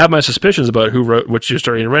 I have my suspicions about who wrote which year's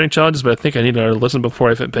story and writing challenges, but I think I need to listen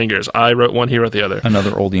before I fit fingers. I wrote one, he wrote the other.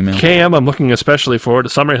 Another old email. Cam, I'm looking especially forward to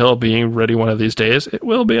Summerhill being ready one of these days. It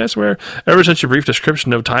will be, I swear. Ever since your brief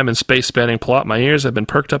description of time and space spanning plot, my ears have been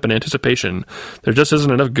perked up in anticipation. There just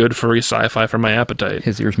isn't enough good furry sci-fi for my appetite.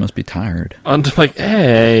 His ears must be tired. I'm like,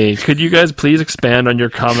 hey, could you guys please expand on your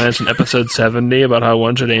comments in episode 70 about how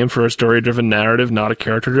one should aim for a story-driven narrative, not a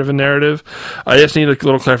character-driven narrative? I just need a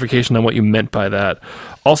little clarification on what you meant by that.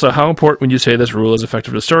 Also, how important when you say this rule is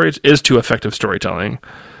effective to effective storytelling?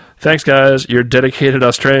 Thanks, guys. Your dedicated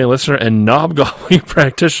Australian listener and knob-gobbling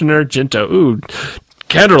practitioner, Jinto. Ooh,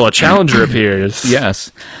 Kendall, a challenger appears.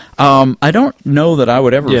 Yes. I don't know that I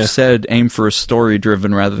would ever Yeah. have said aim for a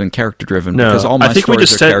story-driven rather than character-driven, No, because all my I think we stories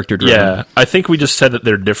just are said character-driven. Yeah, I think we just said that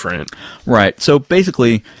they're different. Right. So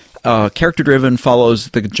basically, character-driven follows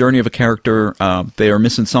the journey of a character. They are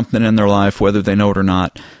missing something in their life, whether they know it or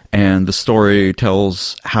not, and the story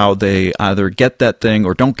tells how they either get that thing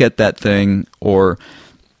or don't get that thing, or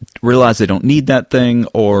realize they don't need that thing,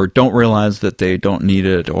 or don't realize that they don't need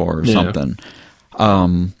it, or Yeah. something.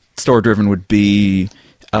 Story-driven would be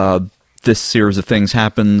this series of things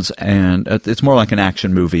happens, and it's more like an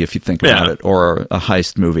action movie if you think about Yeah. it, or a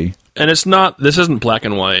heist movie. And this isn't black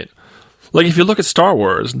and white. Like, if you look at Star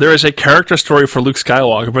Wars, there is a character story for Luke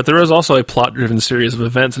Skywalker, but there is also a plot-driven series of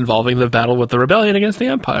events involving the battle with the rebellion against the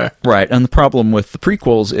Empire. Right, and the problem with the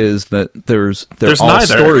prequels is that there's all neither.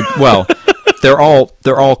 story. Well, they're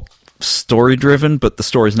all story driven, but the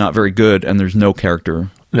story's not very good, and there's no character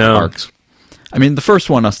arcs. I mean, the first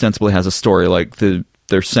one ostensibly has a story, like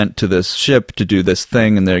they're sent to this ship to do this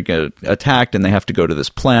thing, and they get attacked, and they have to go to this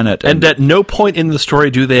planet. And at no point in the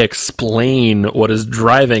story do they explain what is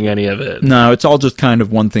driving any of it. No, it's all just kind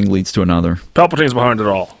of one thing leads to another. Palpatine's behind it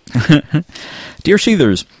all. Dear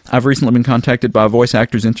Sheathers, I've recently been contacted by voice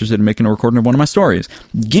actors interested in making a recording of one of my stories.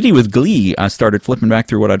 Giddy with glee, I started flipping back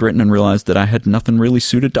through what I'd written and realized that I had nothing really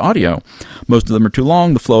suited to audio. Most of them are too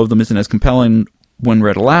long, the flow of them isn't as compelling when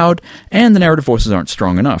read aloud, and the narrative voices aren't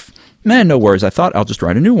strong enough. Man, no worries, I thought I'll just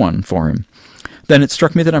write a new one for him. Then it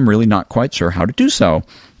struck me that I'm really not quite sure how to do so.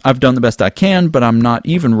 I've done the best I can, but I'm not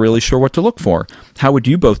even really sure what to look for. How would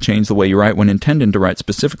you both change the way you write when intending to write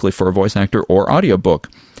specifically for a voice actor or audiobook?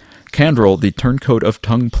 Candrel, the turncoat of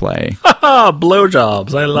tongue play. Ah,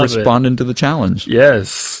 blowjobs. I love it. Responding to the challenge.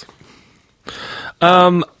 Yes.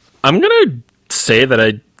 I'm going to say that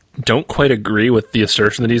I don't quite agree with the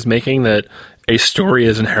assertion that he's making that a story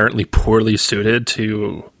is inherently poorly suited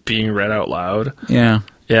to being read out loud. Yeah,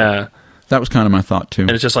 Yeah. that was kind of my thought, too.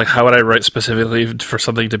 And it's just like, how would I write specifically for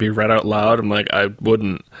something to be read out loud? I'm like, I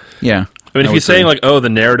wouldn't. Yeah. I mean, if would he's saying agree. like, oh, the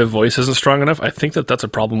narrative voice isn't strong enough, I think that that's a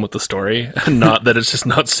problem with the story, and not that it's just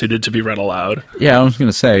not suited to be read aloud. Yeah, I was going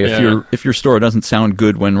to say, Yeah. if your story doesn't sound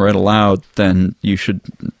good when read aloud, then you should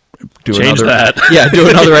do Change another that. Yeah, do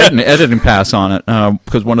another editing pass on it.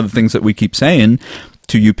 Because one of the things that we keep saying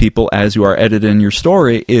to you people as you are editing your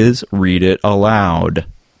story is read it aloud.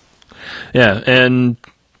 Yeah, and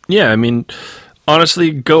yeah, I mean,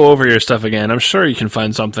 honestly, go over your stuff again. I'm sure you can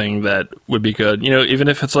find something that would be good. Even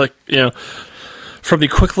if it's like, from the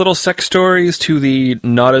quick little sex stories to the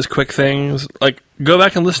not as quick things, like go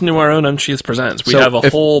back and listen to our own Unsheathed Presents. We have a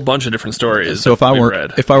whole bunch of different stories. So if I were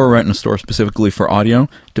writing a story specifically for audio,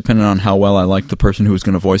 depending on how well I liked the person who was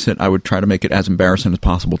going to voice it, I would try to make it as embarrassing as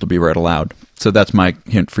possible to be read aloud. So that's my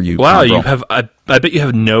hint for you. Wow, you have. I bet you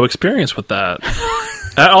have no experience with that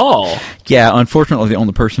at all. Yeah, unfortunately, the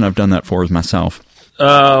only person I've done that for is myself.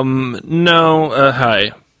 No.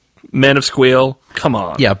 Hi. Man of Squeal, come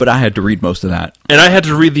on. Yeah, but I had to read most of that. And I had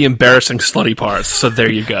to read the embarrassing slutty parts, so there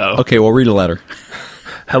you go. Okay, well, read a letter.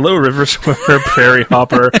 Hello, River Swimmer, Prairie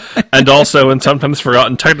Hopper, and also, and sometimes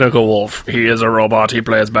forgotten, Technical Wolf. He is a robot, he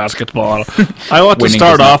plays basketball. I want to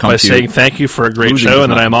start off by saying thank you for a great show,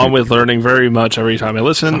 and that I'm always learning very much every time I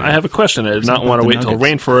listen. I have a question. I did not want to wait until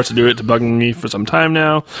rain for us to do it, to bugging me for some time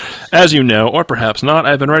now. As you know, or perhaps not,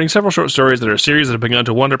 I've been writing several short stories that are a series that have begun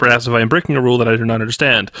to wonder perhaps if I am breaking a rule that I do not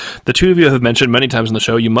understand. The two of you have mentioned many times in the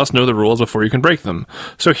show you must know the rules before you can break them.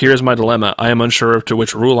 So here's my dilemma. I am unsure to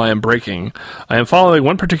which rule I am breaking. I am following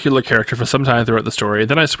one particular character for some time throughout the story,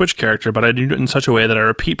 then I switch character, but I do it in such a way that I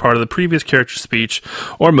repeat part of the previous character's speech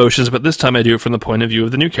or motions, but this time I do it from the point of view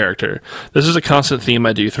of the new character. This is a constant theme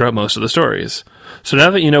I do throughout most of the stories. So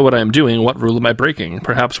now that you know what I am doing, what rule am I breaking?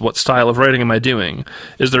 Perhaps what style of writing am I doing?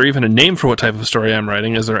 Is there even a name for what type of story I'm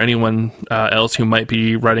writing? Is there anyone else who might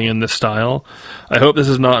be writing in this style? I hope this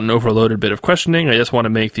is not an overloaded bit of questioning. I just want to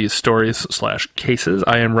make these stories/cases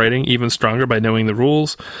I am writing even stronger by knowing the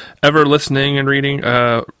rules. Ever listener and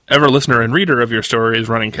reader of your stories,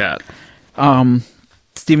 Running Cat.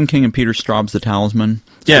 Stephen King and Peter Straub's The Talisman.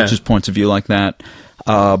 Yeah. Just points of view like that.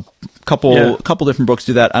 Couple different books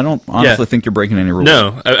do that. I don't honestly think you're breaking any rules.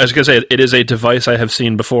 No, I was going to say, it is a device I have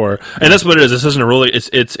seen before. And that's what it is. This isn't a rule.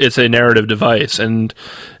 It's a narrative device. And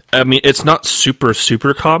I mean, it's not super,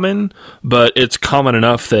 super common, but it's common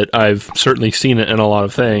enough that I've certainly seen it in a lot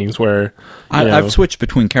of things where, I've switched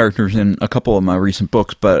between characters in a couple of my recent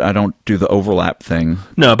books, but I don't do the overlap thing.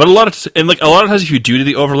 No, but a lot of times if you do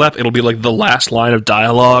the overlap, it'll be like the last line of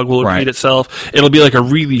dialogue will repeat itself. It'll be like a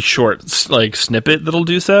really short snippet that'll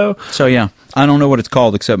do so. So yeah, I don't know what it's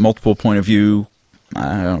called except multiple point of view,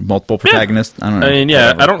 multiple protagonists. Yeah. I don't know. I mean,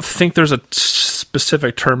 yeah, I don't think there's a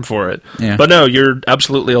specific term for it. Yeah. But no, you're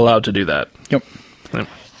absolutely allowed to do that. Yep. Yep.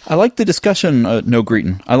 I like the discussion, No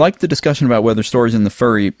Greeton. I like the discussion about whether stories in the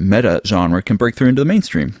furry meta genre can break through into the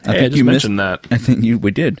mainstream. I just mentioned that.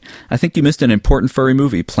 We did. I think you missed an important furry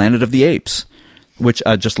movie, Planet of the Apes, which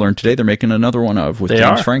I just learned today they're making another one of with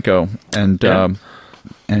James Franco. And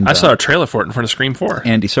I saw a trailer for it in front of Scream 4.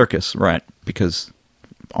 Andy Serkis, right, because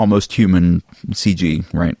almost human CG,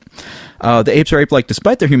 right? The apes are ape-like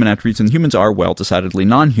despite their human attributes, and humans are, well, decidedly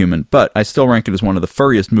non-human, but I still rank it as one of the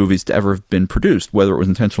furriest movies to ever have been produced, whether it was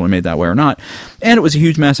intentionally made that way or not. And it was a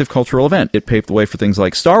huge, massive cultural event. It paved the way for things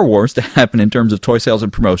like Star Wars to happen in terms of toy sales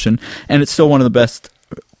and promotion, and it's still one of the best,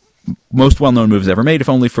 most well-known movies ever made, if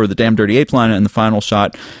only for the damn dirty ape line and the final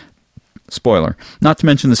shot. Spoiler. Not to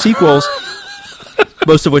mention the sequels,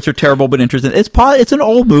 most of which are terrible but interesting. It's an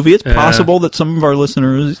old movie. It's possible that some of our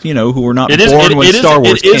listeners, who were not born when Star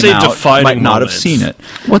Wars came out, might not have seen it.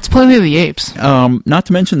 What's Planet of the Apes? Not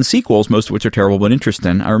to mention the sequels, most of which are terrible but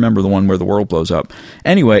interesting. I remember the one where the world blows up.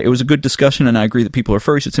 Anyway, it was a good discussion, and I agree that people who are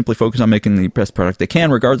furry should simply focus on making the best product they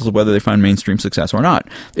can, regardless of whether they find mainstream success or not.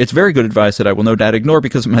 It's very good advice that I will no doubt ignore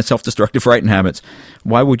because of my self-destructive writing habits.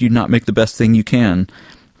 Why would you not make the best thing you can?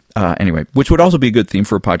 Anyway, which would also be a good theme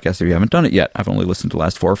for a podcast if you haven't done it yet. I've only listened to the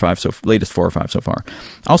latest 4 or 5 so far.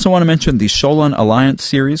 I also want to mention the Sholon Alliance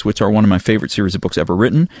series, which are one of my favorite series of books ever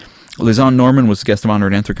written. Lisanne Norman was guest of honor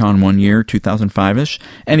at Anthrocon one year, 2005-ish.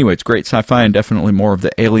 Anyway, it's great sci-fi and definitely more of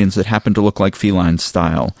the aliens that happen to look like feline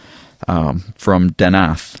style from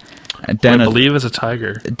Danath. I believe is a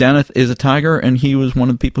tiger. Danath is a tiger, and he was one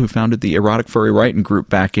of the people who founded the Erotic Furry Writing Group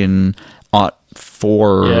back in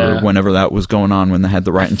 '04, whenever that was going on, when they had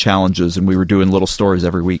the writing challenges, and we were doing little stories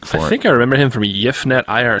every week for it. I think I remember him from YIFNet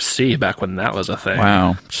IRC back when that was a thing.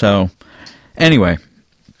 Wow. So, anyway.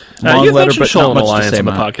 You've mentioned Sholon Alliance on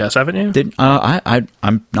the podcast, haven't you?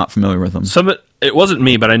 I'm not familiar with them. It wasn't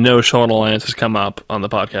me, but I know Sholon Alliance has come up on the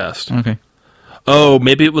podcast. Okay. Oh,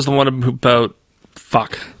 maybe it was the one about...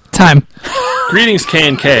 Fuck. Time. Greetings, K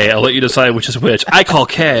and K. I'll let you decide which is which. I call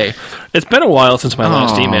K. It's been a while since my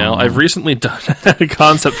last email. I've recently done a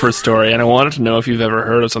concept for a story, and I wanted to know if you've ever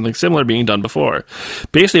heard of something similar being done before.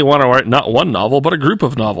 Basically, I want to write not one novel, but a group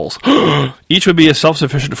of novels. Each would be a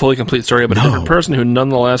self-sufficient, fully complete story about a different person who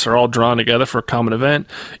nonetheless are all drawn together for a common event.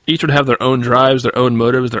 Each would have their own drives, their own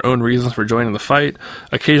motives, their own reasons for joining the fight.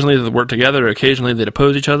 Occasionally they'd work together, occasionally they'd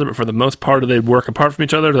oppose each other, but for the most part they'd work apart from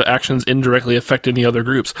each other, their actions indirectly affecting the other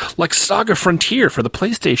groups. Like Saga Frontier for the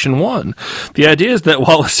PlayStation 1. The idea is that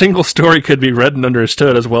while a single story could be read and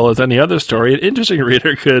understood as well as any other story, an interesting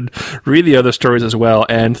reader could read the other stories as well,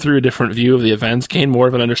 and through a different view of the events, gain more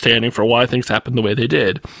of an understanding for why things happened the way they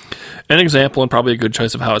did. An example, and probably a good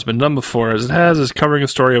choice of how it's been done before, as it has, is covering a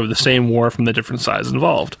story of the same war from the different sides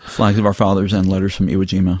involved. Flags of Our Fathers and Letters from Iwo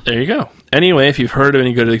Jima. There you go. Anyway, if you've heard of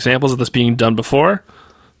any good examples of this being done before,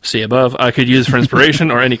 see above. I could use for inspiration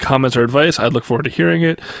or any comments or advice. I'd look forward to hearing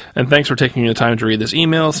it. And thanks for taking the time to read this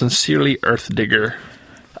email. Sincerely, Earth Digger.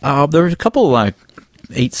 There was a couple of, like,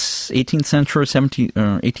 18th century,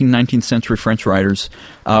 19th century French writers.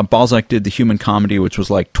 Balzac did The Human Comedy, which was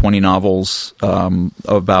like 20 novels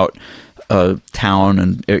about a town,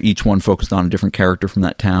 and each one focused on a different character from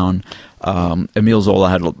that town. Emile Zola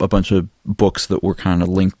had a bunch of books that were kind of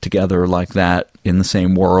linked together like that in the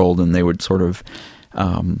same world, and they would sort of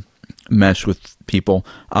mesh with people.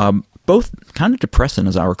 Both kind of depressing,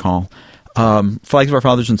 as I recall. Flags of Our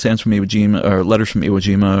Fathers and Sands from Iwo Jima, or Letters from Iwo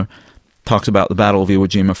Jima, talks about the Battle of Iwo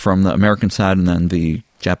Jima from the American side and then the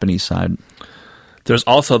Japanese side. There's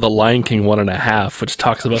also The Lion King 1.5, which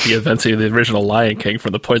talks about the events of the original Lion King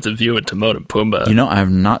from the points of view of Timon and Pumbaa. You know, I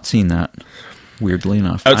have not seen that, weirdly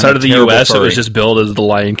enough. Outside of the U.S., it was just billed as The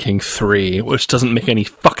Lion King 3, which doesn't make any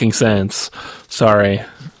fucking sense. Sorry.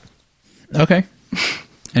 Okay.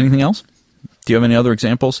 Anything else? Do you have any other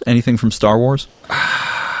examples? Anything from Star Wars?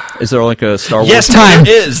 Is there like a Star Wars? Yes, time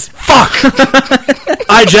is. Fuck!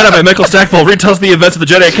 I, Jedi by Michael Stackpole retells the events of the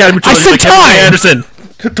Jedi Academy trilogy by Kevin J. Anderson.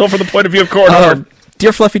 Told from the point of view of Corridor.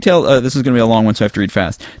 Dear Fluffy-tailed, this is going to be a long one, so I have to read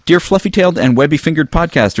fast. Dear Fluffy-tailed and webby-fingered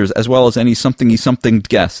podcasters, as well as any something-y-something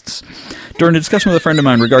guests. During a discussion with a friend of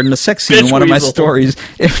mine regarding a sex scene in one of my stories,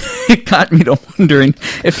 it got me to wondering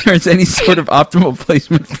if there is any sort of optimal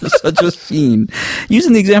placement for such a scene.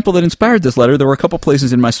 Using the example that inspired this letter, there were a couple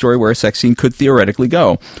places in my story where a sex scene could theoretically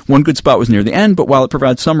go. One good spot was near the end, but while it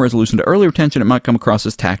provides some resolution to earlier tension, it might come across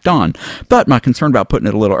as tacked on. But my concern about putting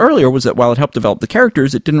it a little earlier was that while it helped develop the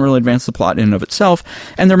characters, it didn't really advance the plot in and of itself,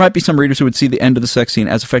 and there might be some readers who would see the end of the sex scene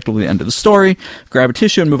as effectively the end of the story, grab a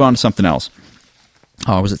tissue and move on to something else.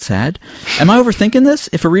 Oh, was it sad? Am I overthinking this?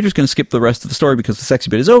 If a reader's going to skip the rest of the story because the sexy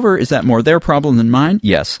bit is over, is that more their problem than mine?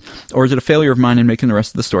 Yes. Or is it a failure of mine in making the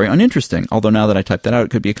rest of the story uninteresting? Although now that I typed that out, it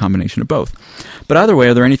could be a combination of both. But either way,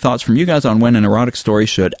 are there any thoughts from you guys on when an erotic story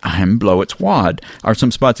should blow its wad? Are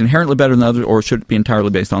some spots inherently better than others, or should it be entirely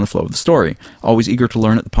based on the flow of the story? Always eager to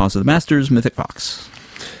learn at the pause of the masters, Mythic Fox.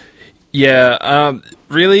 Yeah,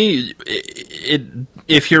 really,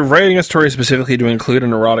 if you're writing a story specifically to include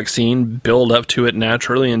an erotic scene, build up to it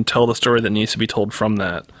naturally and tell the story that needs to be told from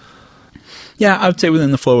that. Yeah, I would say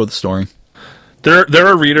within the flow of the story. There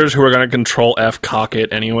are readers who are going to control F cock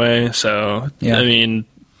it anyway, so, yeah. I mean,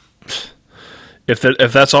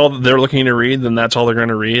 if that's all they're looking to read, then that's all they're going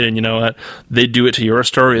to read, and you know what? They do it to your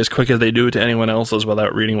story as quick as they do it to anyone else's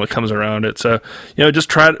without reading what comes around it. So, you know, just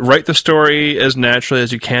try to write the story as naturally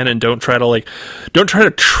as you can, and don't try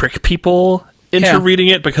to trick people into reading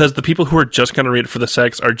it, because the people who are just going to read it for the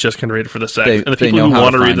sex are just going to read it for the sex, and the people who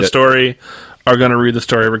want to read the story are going to read the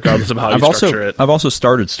story regardless of how you structure it. I've also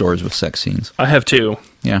started stories with sex scenes. I have too.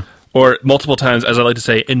 Yeah. Or multiple times, as I like to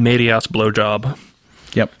say, in medias blowjob.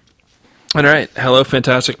 Yep. All right. Hello,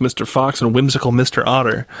 fantastic Mr. Fox and whimsical Mr.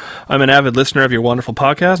 Otter. I'm an avid listener of your wonderful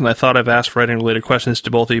podcast, and I thought I've asked writing-related questions to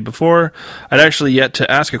both of you before. I'd actually yet to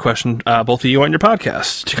ask a question, both of you on your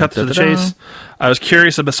podcast. To cut to the chase, I was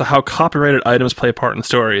curious as to how copyrighted items play a part in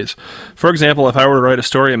stories. For example, if I were to write a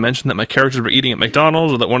story and mention that my characters were eating at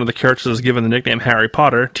McDonald's, or that one of the characters was given the nickname Harry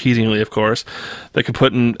Potter, teasingly, of course, that could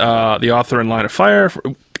put the author in line of fire.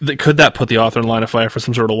 Could that put the author in line of fire for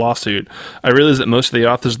some sort of lawsuit? I realize that most of the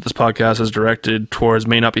authors of this podcast is directed towards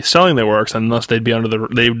may not be selling their works, unless they'd be under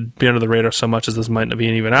the radar so much as this might not be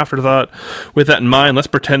an even afterthought. With that in mind, let's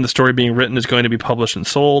pretend the story being written is going to be published and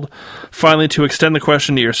sold. Finally, to extend the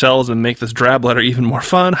question to yourselves and make this drab letter even more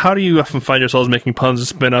fun, how do you often find yourselves making puns and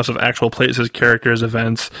spin-offs of actual places, characters,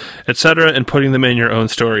 events, etc., and putting them in your own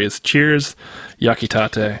stories? Cheers,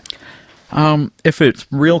 Yakitate. If it's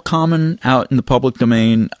real common out in the public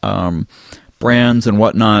domain, brands and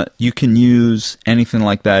whatnot, you can use anything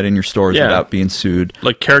like that in your stores Yeah. without being sued.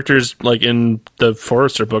 Like characters, like in the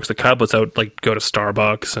Forrester books, the Kyle puts out, like, go to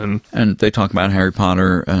Starbucks And they talk about Harry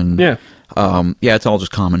Potter and yeah. it's all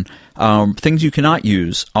just common. Things you cannot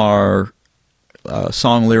use are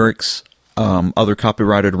song lyrics, other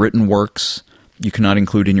copyrighted written works. You cannot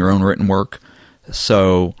include in your own written work.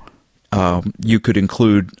 So you could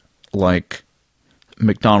include like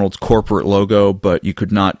McDonald's corporate logo, but you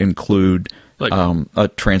could not include Like- a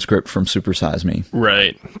transcript from Super Size Me.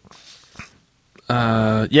 Right.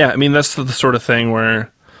 Yeah, I mean, that's the sort of thing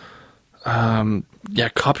where,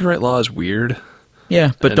 copyright law is weird.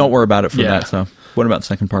 Yeah, but And- don't worry about it for yeah. that stuff. What about the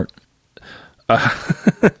second part? Well,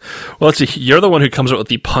 let's see. You're the one who comes up with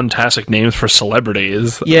the puntastic names for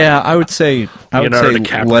celebrities. Yeah, I would say Leonardo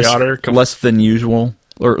DiCaprio. less than usual,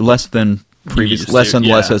 or less than previous, Used to, less and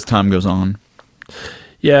less yeah. as time goes on.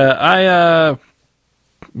 Yeah,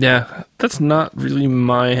 that's not really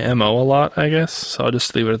my MO a lot, I guess. So I'll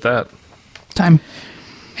just leave it at that. Time.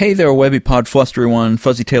 Hey there, WebbyPod, Flustery One,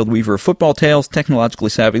 Fuzzy-Tailed Weaver of Football Tales, Technologically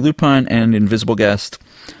Savvy Lupine, and Invisible Guest.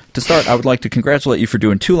 To start, I would like to congratulate you for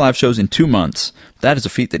doing 2 live shows in 2 months. That is a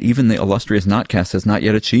feat that even the illustrious Notcast has not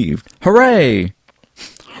yet achieved. Hooray!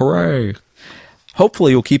 Hooray!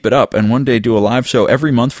 Hopefully you'll keep it up and one day do a live show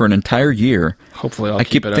every month for an entire year. Hopefully I'll I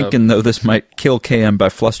keep keep it thinking, though, this might kill KM by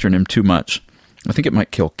flustering him too much. I think it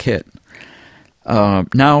might kill Kit.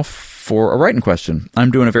 Now for a writing question.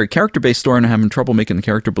 I'm doing a very character-based story and I'm having trouble making the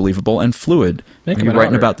character believable and fluid. Make Are him you an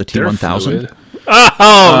writing otter. about the They're T-1000? fluid.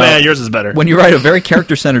 Oh, man, yours is better. When you write a very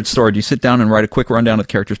character-centered story, do you sit down and write a quick rundown of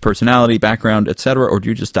the character's personality, background, etc., or do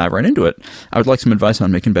you just dive right into it? I would like some advice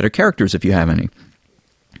on making better characters if you have any.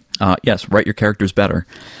 Yes, write your characters better.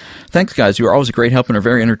 Thanks, guys. You are always a great help and are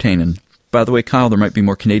very entertaining. By the way, Kyle, there might be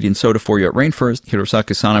more Canadian soda for you at Rainforest.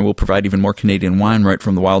 Hirosaki-san will provide even more Canadian wine right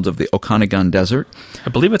from the wilds of the Okanagan Desert. I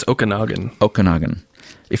believe it's Okanagan. Okanagan.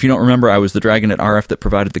 If you don't remember, I was the dragon at RF that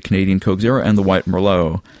provided the Canadian Coke Zero and the White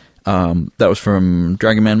Merlot. That was from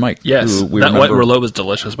Dragon Man Mike. Yes, who we that White remember Merlot was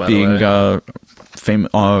delicious, by the being way.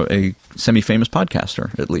 a semi-famous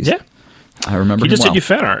podcaster, at least. Yeah. I remember He him just well. did you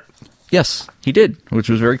fan art. Yes, he did, which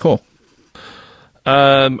was very cool.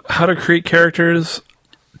 How to create characters,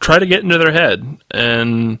 try to get into their head.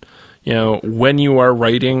 And, when you are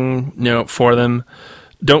writing, for them,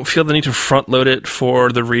 don't feel the need to front load it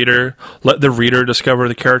for the reader. Let the reader discover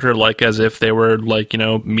the character like as if they were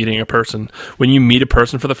meeting a person. When you meet a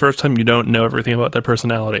person for the first time, you don't know everything about their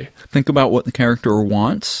personality. Think about what the character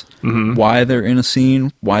wants, Mm-hmm. why they're in a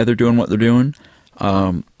scene, why they're doing what they're doing,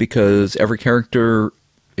 because every character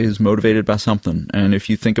is motivated by something. And if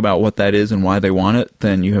you think about what that is and why they want it,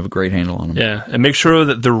 then you have a great handle on them. Yeah, and make sure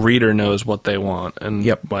that the reader knows what they want and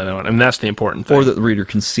Yep. why they want it. And that's the important thing. Or that the reader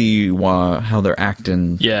can see how they're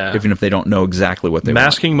acting, Yeah. even if they don't know exactly what they want.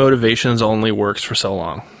 Masking motivations only works for so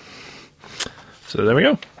long. So there we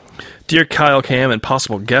go. Dear Kyle, Cam, and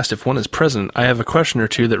possible guest, if one is present, I have a question or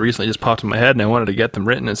two that recently just popped in my head, and I wanted to get them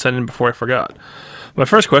written and sent in before I forgot. My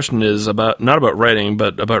first question is not about writing,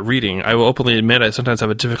 but about reading. I will openly admit I sometimes have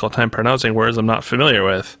a difficult time pronouncing words I'm not familiar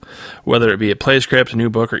with, whether it be a play script, a new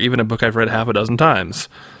book, or even a book I've read half a dozen times.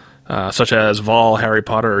 Such as Vol, Harry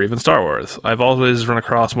Potter, or even Star Wars. I've always run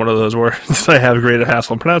across one of those words I have great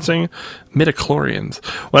hassle in pronouncing, midichlorians.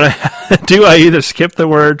 When I do, I either skip the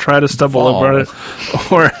word, try to stumble over it,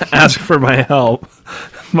 or ask for my help.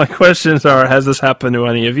 My questions are, has this happened to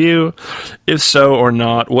any of you? If so or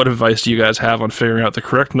not, what advice do you guys have on figuring out the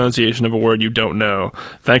correct pronunciation of a word you don't know?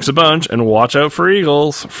 Thanks a bunch, and watch out for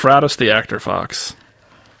eagles. Fratus the actor fox.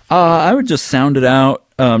 I would just sound it out.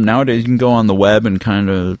 Nowadays, you can go on the web and kind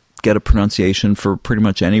of get a pronunciation for pretty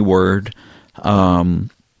much any word. But,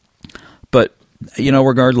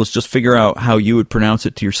 regardless, just figure out how you would pronounce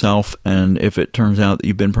it to yourself. And if it turns out that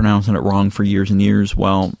you've been pronouncing it wrong for years and years,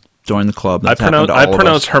 well, join the club. That's happened to all I of us.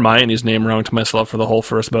 pronounced Hermione's name wrong to myself for the whole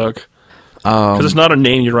first book. Because it's not a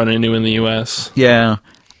name you run into in the U.S. Yeah.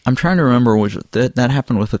 I'm trying to remember which that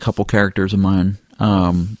happened with a couple characters of mine.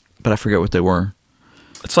 But I forget what they were.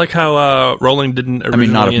 It's like how Rowling didn't originally... I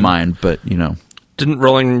mean, not of mine, but, Didn't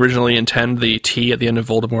Rowling originally intend the T at the end of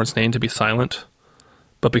Voldemort's name to be silent?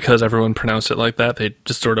 But because everyone pronounced it like that, they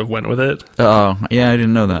just sort of went with it. Oh, yeah, I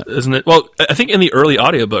didn't know that. Isn't it? Well, I think in the early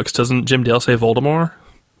audiobooks, doesn't Jim Dale say Voldemort?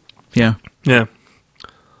 Yeah. Yeah.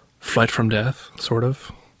 Flight from Death, sort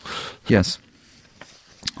of. Yes.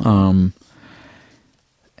 Yeah.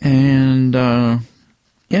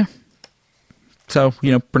 So,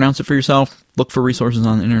 pronounce it for yourself. Look for resources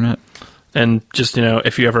on the internet. And just,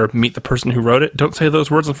 if you ever meet the person who wrote it, don't say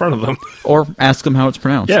those words in front of them. Or ask them how it's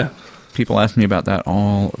pronounced. Yeah. People ask me about that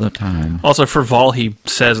all the time. Also, for Vol, he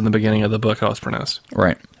says in the beginning of the book how it's pronounced.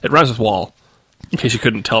 Right. It rhymes with wall, in case you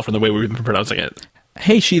couldn't tell from the way we've been pronouncing it.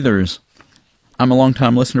 Hey, Sheathers. I'm a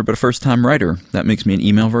long-time listener, but a first-time writer. That makes me an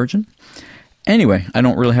email virgin. Anyway, I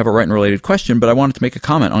don't really have a writing-related question, but I wanted to make a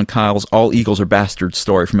comment on Kyle's All Eagles Are Bastards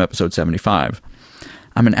story from episode 75.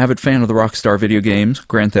 I'm an avid fan of the Rockstar video games,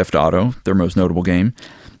 Grand Theft Auto, their most notable game.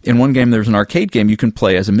 In one game, there's an arcade game you can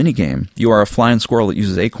play as a minigame. You are a flying squirrel that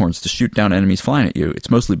uses acorns to shoot down enemies flying at you. It's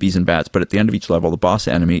mostly bees and bats, but at the end of each level, the boss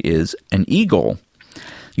enemy is an eagle.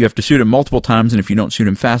 You have to shoot him multiple times, and if you don't shoot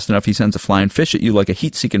him fast enough, he sends a flying fish at you like a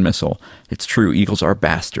heat-seeking missile. It's true, eagles are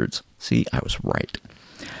bastards. See, I was right.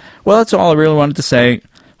 Well, that's all I really wanted to say.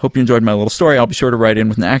 Hope you enjoyed my little story. I'll be sure to write in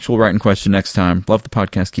with an actual writing question next time. Love the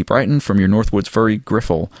podcast. Keep writing. From your Northwoods furry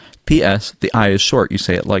Griffle. P.S. The I is short. You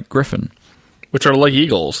say it like Griffin. Which are like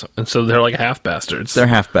eagles, and so they're like half bastards. They're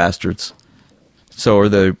half bastards. So are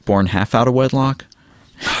they born half out of wedlock?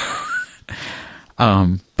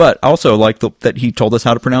 But also like that he told us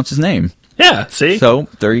how to pronounce his name. Yeah, see? So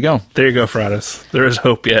there you go. There you go, Fratus. There is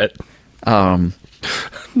hope yet.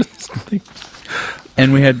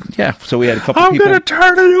 And we had a couple I'm people. going to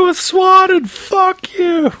turn into a swan and fuck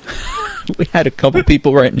you. We had a couple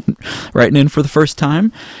people writing in for the first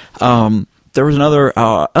time. There was another,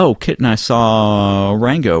 Kit and I saw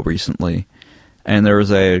Rango recently. And there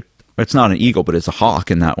was it's not an eagle, but it's a hawk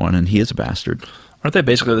in that one, and he is a bastard. Aren't they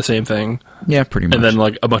basically the same thing? Yeah, pretty much. And then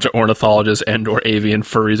like a bunch of ornithologists and or avian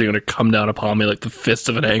furries are going to come down upon me like the fists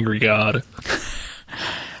of an angry god.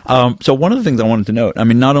 So one of the things I wanted to note, I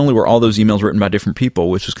mean, not only were all those emails written by different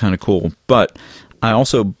people, which is kind of cool, but I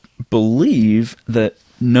also believe that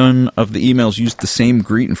none of the emails used the same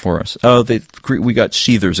greeting for us. We got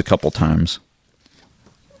Sheathers a couple times.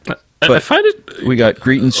 I find it... We got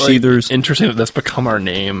greetings, Sheathers. Interesting that that's become our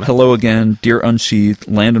name. Hello again, Dear Unsheathed,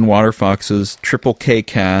 Land and Water Foxes, Triple K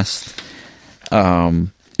Cast,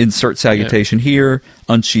 insert salutation here,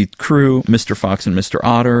 Unsheathed Crew, Mr. Fox and Mr.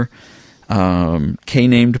 Otter,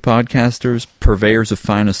 K-named podcasters, purveyors of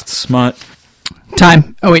finest smut.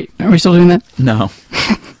 Time. Oh, wait. Are we still doing that? No.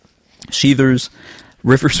 Sheathers,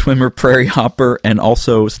 River Swimmer, Prairie Hopper, and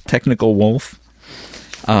also Technical Wolf.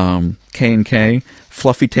 K&K,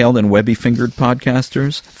 Fluffy-tailed and webby-fingered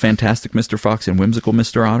podcasters, Fantastic Mr. Fox and Whimsical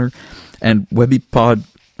Mr. Otter, and WebbyPod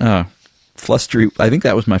Flustery, I think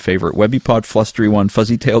that was my favorite, WebbyPod Flustery One,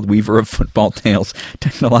 Fuzzy-tailed Weaver of Football Tales,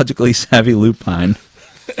 Technologically Savvy Lupine,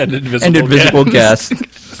 and Invisible Guest.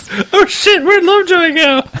 Oh shit, where'd Lovejoy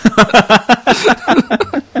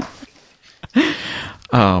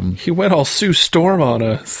go? He went all Sue Storm on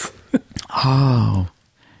us. Oh.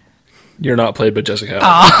 You're not played by Jessica Alba.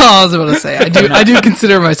 I was about to say, I do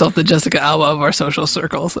consider myself the Jessica Alba of our social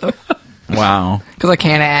circle, so. Wow. Because I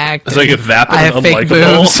can't act. It's like a vapid I have and fake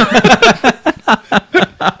unlikable.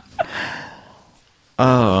 boobs.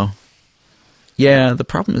 Oh. Yeah, the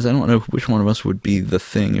problem is I don't know which one of us would be the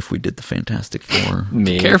Thing if we did the Fantastic Four.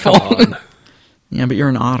 Me. Careful. Come on. Yeah, but you're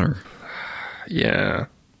an otter. Yeah.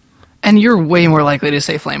 And you're way more likely to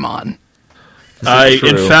say flame on. I, in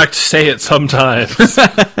true? fact, say it sometimes.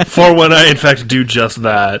 For when I, in fact, do just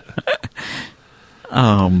that.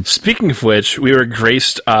 Speaking of which, we were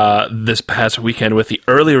graced this past weekend with the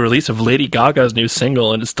early release of Lady Gaga's new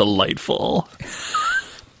single, and it's delightful.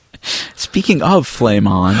 Speaking of Flame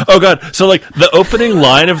On. Oh, God. So, like, the opening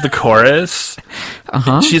line of the chorus,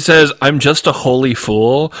 she says, I'm just a holy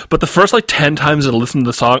fool. But the first, 10 times I listened to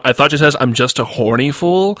the song, I thought she says, I'm just a horny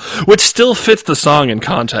fool, which still fits the song in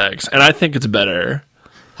context. And I think it's better.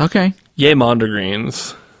 Okay. Yay,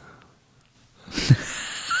 Mondegreens.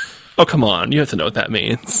 Oh, come on. You have to know what that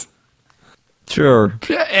means. Sure.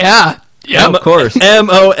 Yeah. Yeah, of course.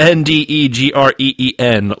 Mondegreen.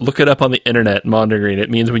 Look it up on the internet, Mondegreen.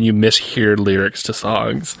 It means when you mishear lyrics to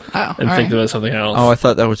songs and think them as something else. Oh, I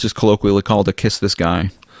thought that was just colloquially called a kiss this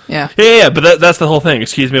guy. Yeah. Yeah, but that's the whole thing.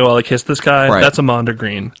 Excuse me while I kiss this guy. Right. That's a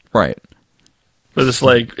Mondegreen. Right. But it's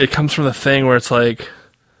it comes from the thing where it's like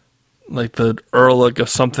the Earl of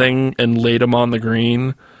something and laid him on the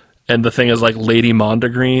green, and the thing is Lady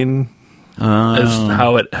Mondegreen is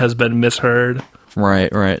how it has been misheard.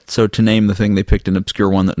 Right. So to name the thing, they picked an obscure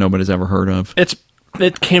one that nobody's ever heard of.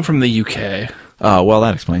 It came from the UK. Oh, well,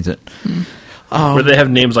 that explains it. Where they have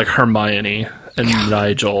names like Hermione and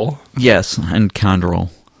Nigel. Yes, and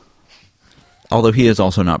Condrel. Although he is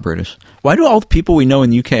also not British. Why do all the people we know in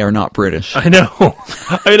the UK are not British? I know.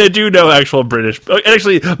 I mean, I do know actual British.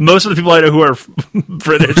 Actually, most of the people I know who are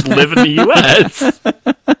British live in the US.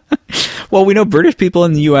 Well, we know British people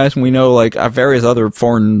in the U.S., and we know various other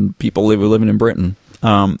foreign people living in Britain.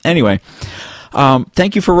 Anyway,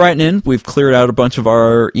 Thank you for writing in. We've cleared out a bunch of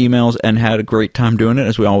our emails and had a great time doing it,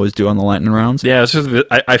 as we always do on the lightning rounds. Yeah, it's just,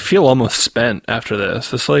 I feel almost spent after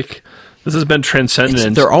this. This has been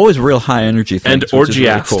transcendent. They're always real high energy things, and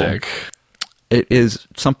orgiastic. It is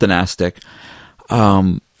something-astic.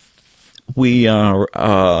 We are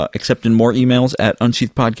accepting more emails at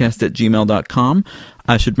unsheathedpodcast@gmail.com.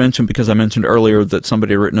 I should mention, because I mentioned earlier that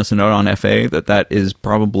somebody had written us a note on FA, that is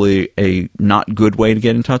probably a not good way to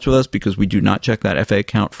get in touch with us, because we do not check that FA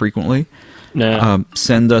account frequently. No.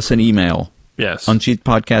 Send us an email. Yes.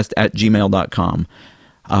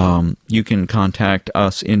 unsheathedpodcast@gmail.com. You can contact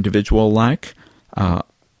us individual-like.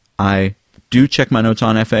 I do check my notes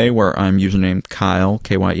on FA, where I'm username Kyle,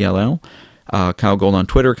 Kyell. Kyle Gold on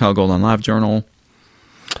Twitter, Kyle Gold on LiveJournal.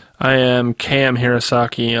 I am KM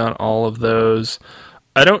Hirosaki on all of those.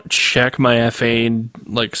 I don't check my FA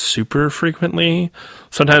super frequently.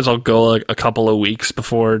 Sometimes I'll go a couple of weeks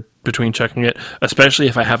between checking it, especially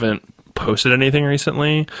if I haven't posted anything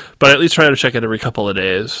recently. But I at least try to check it every couple of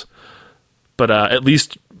days. But at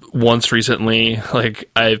least once recently,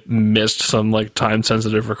 I missed some time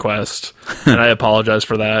sensitive request, and I apologize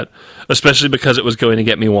for that, especially because it was going to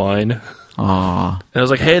get me wine. Aww. And I was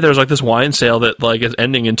like, hey, there's this wine sale that is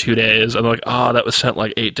ending in 2 days. I'm like, that was sent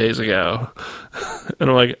 8 days ago. And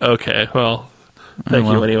I'm like, okay, well, thank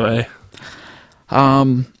you anyway.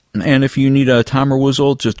 And if you need a timer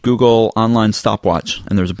woozle, just Google online stopwatch,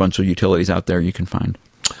 and there's a bunch of utilities out there you can find.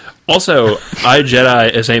 Also,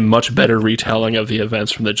 iJedi is a much better retelling of the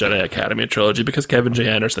events from the Jedi Academy trilogy, because Kevin J.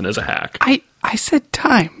 Anderson is a hack. I said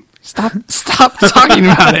time. Stop talking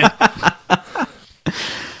about it.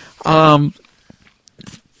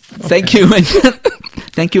 Thank you, and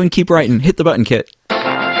thank you, and keep writing. Hit the button, Kit.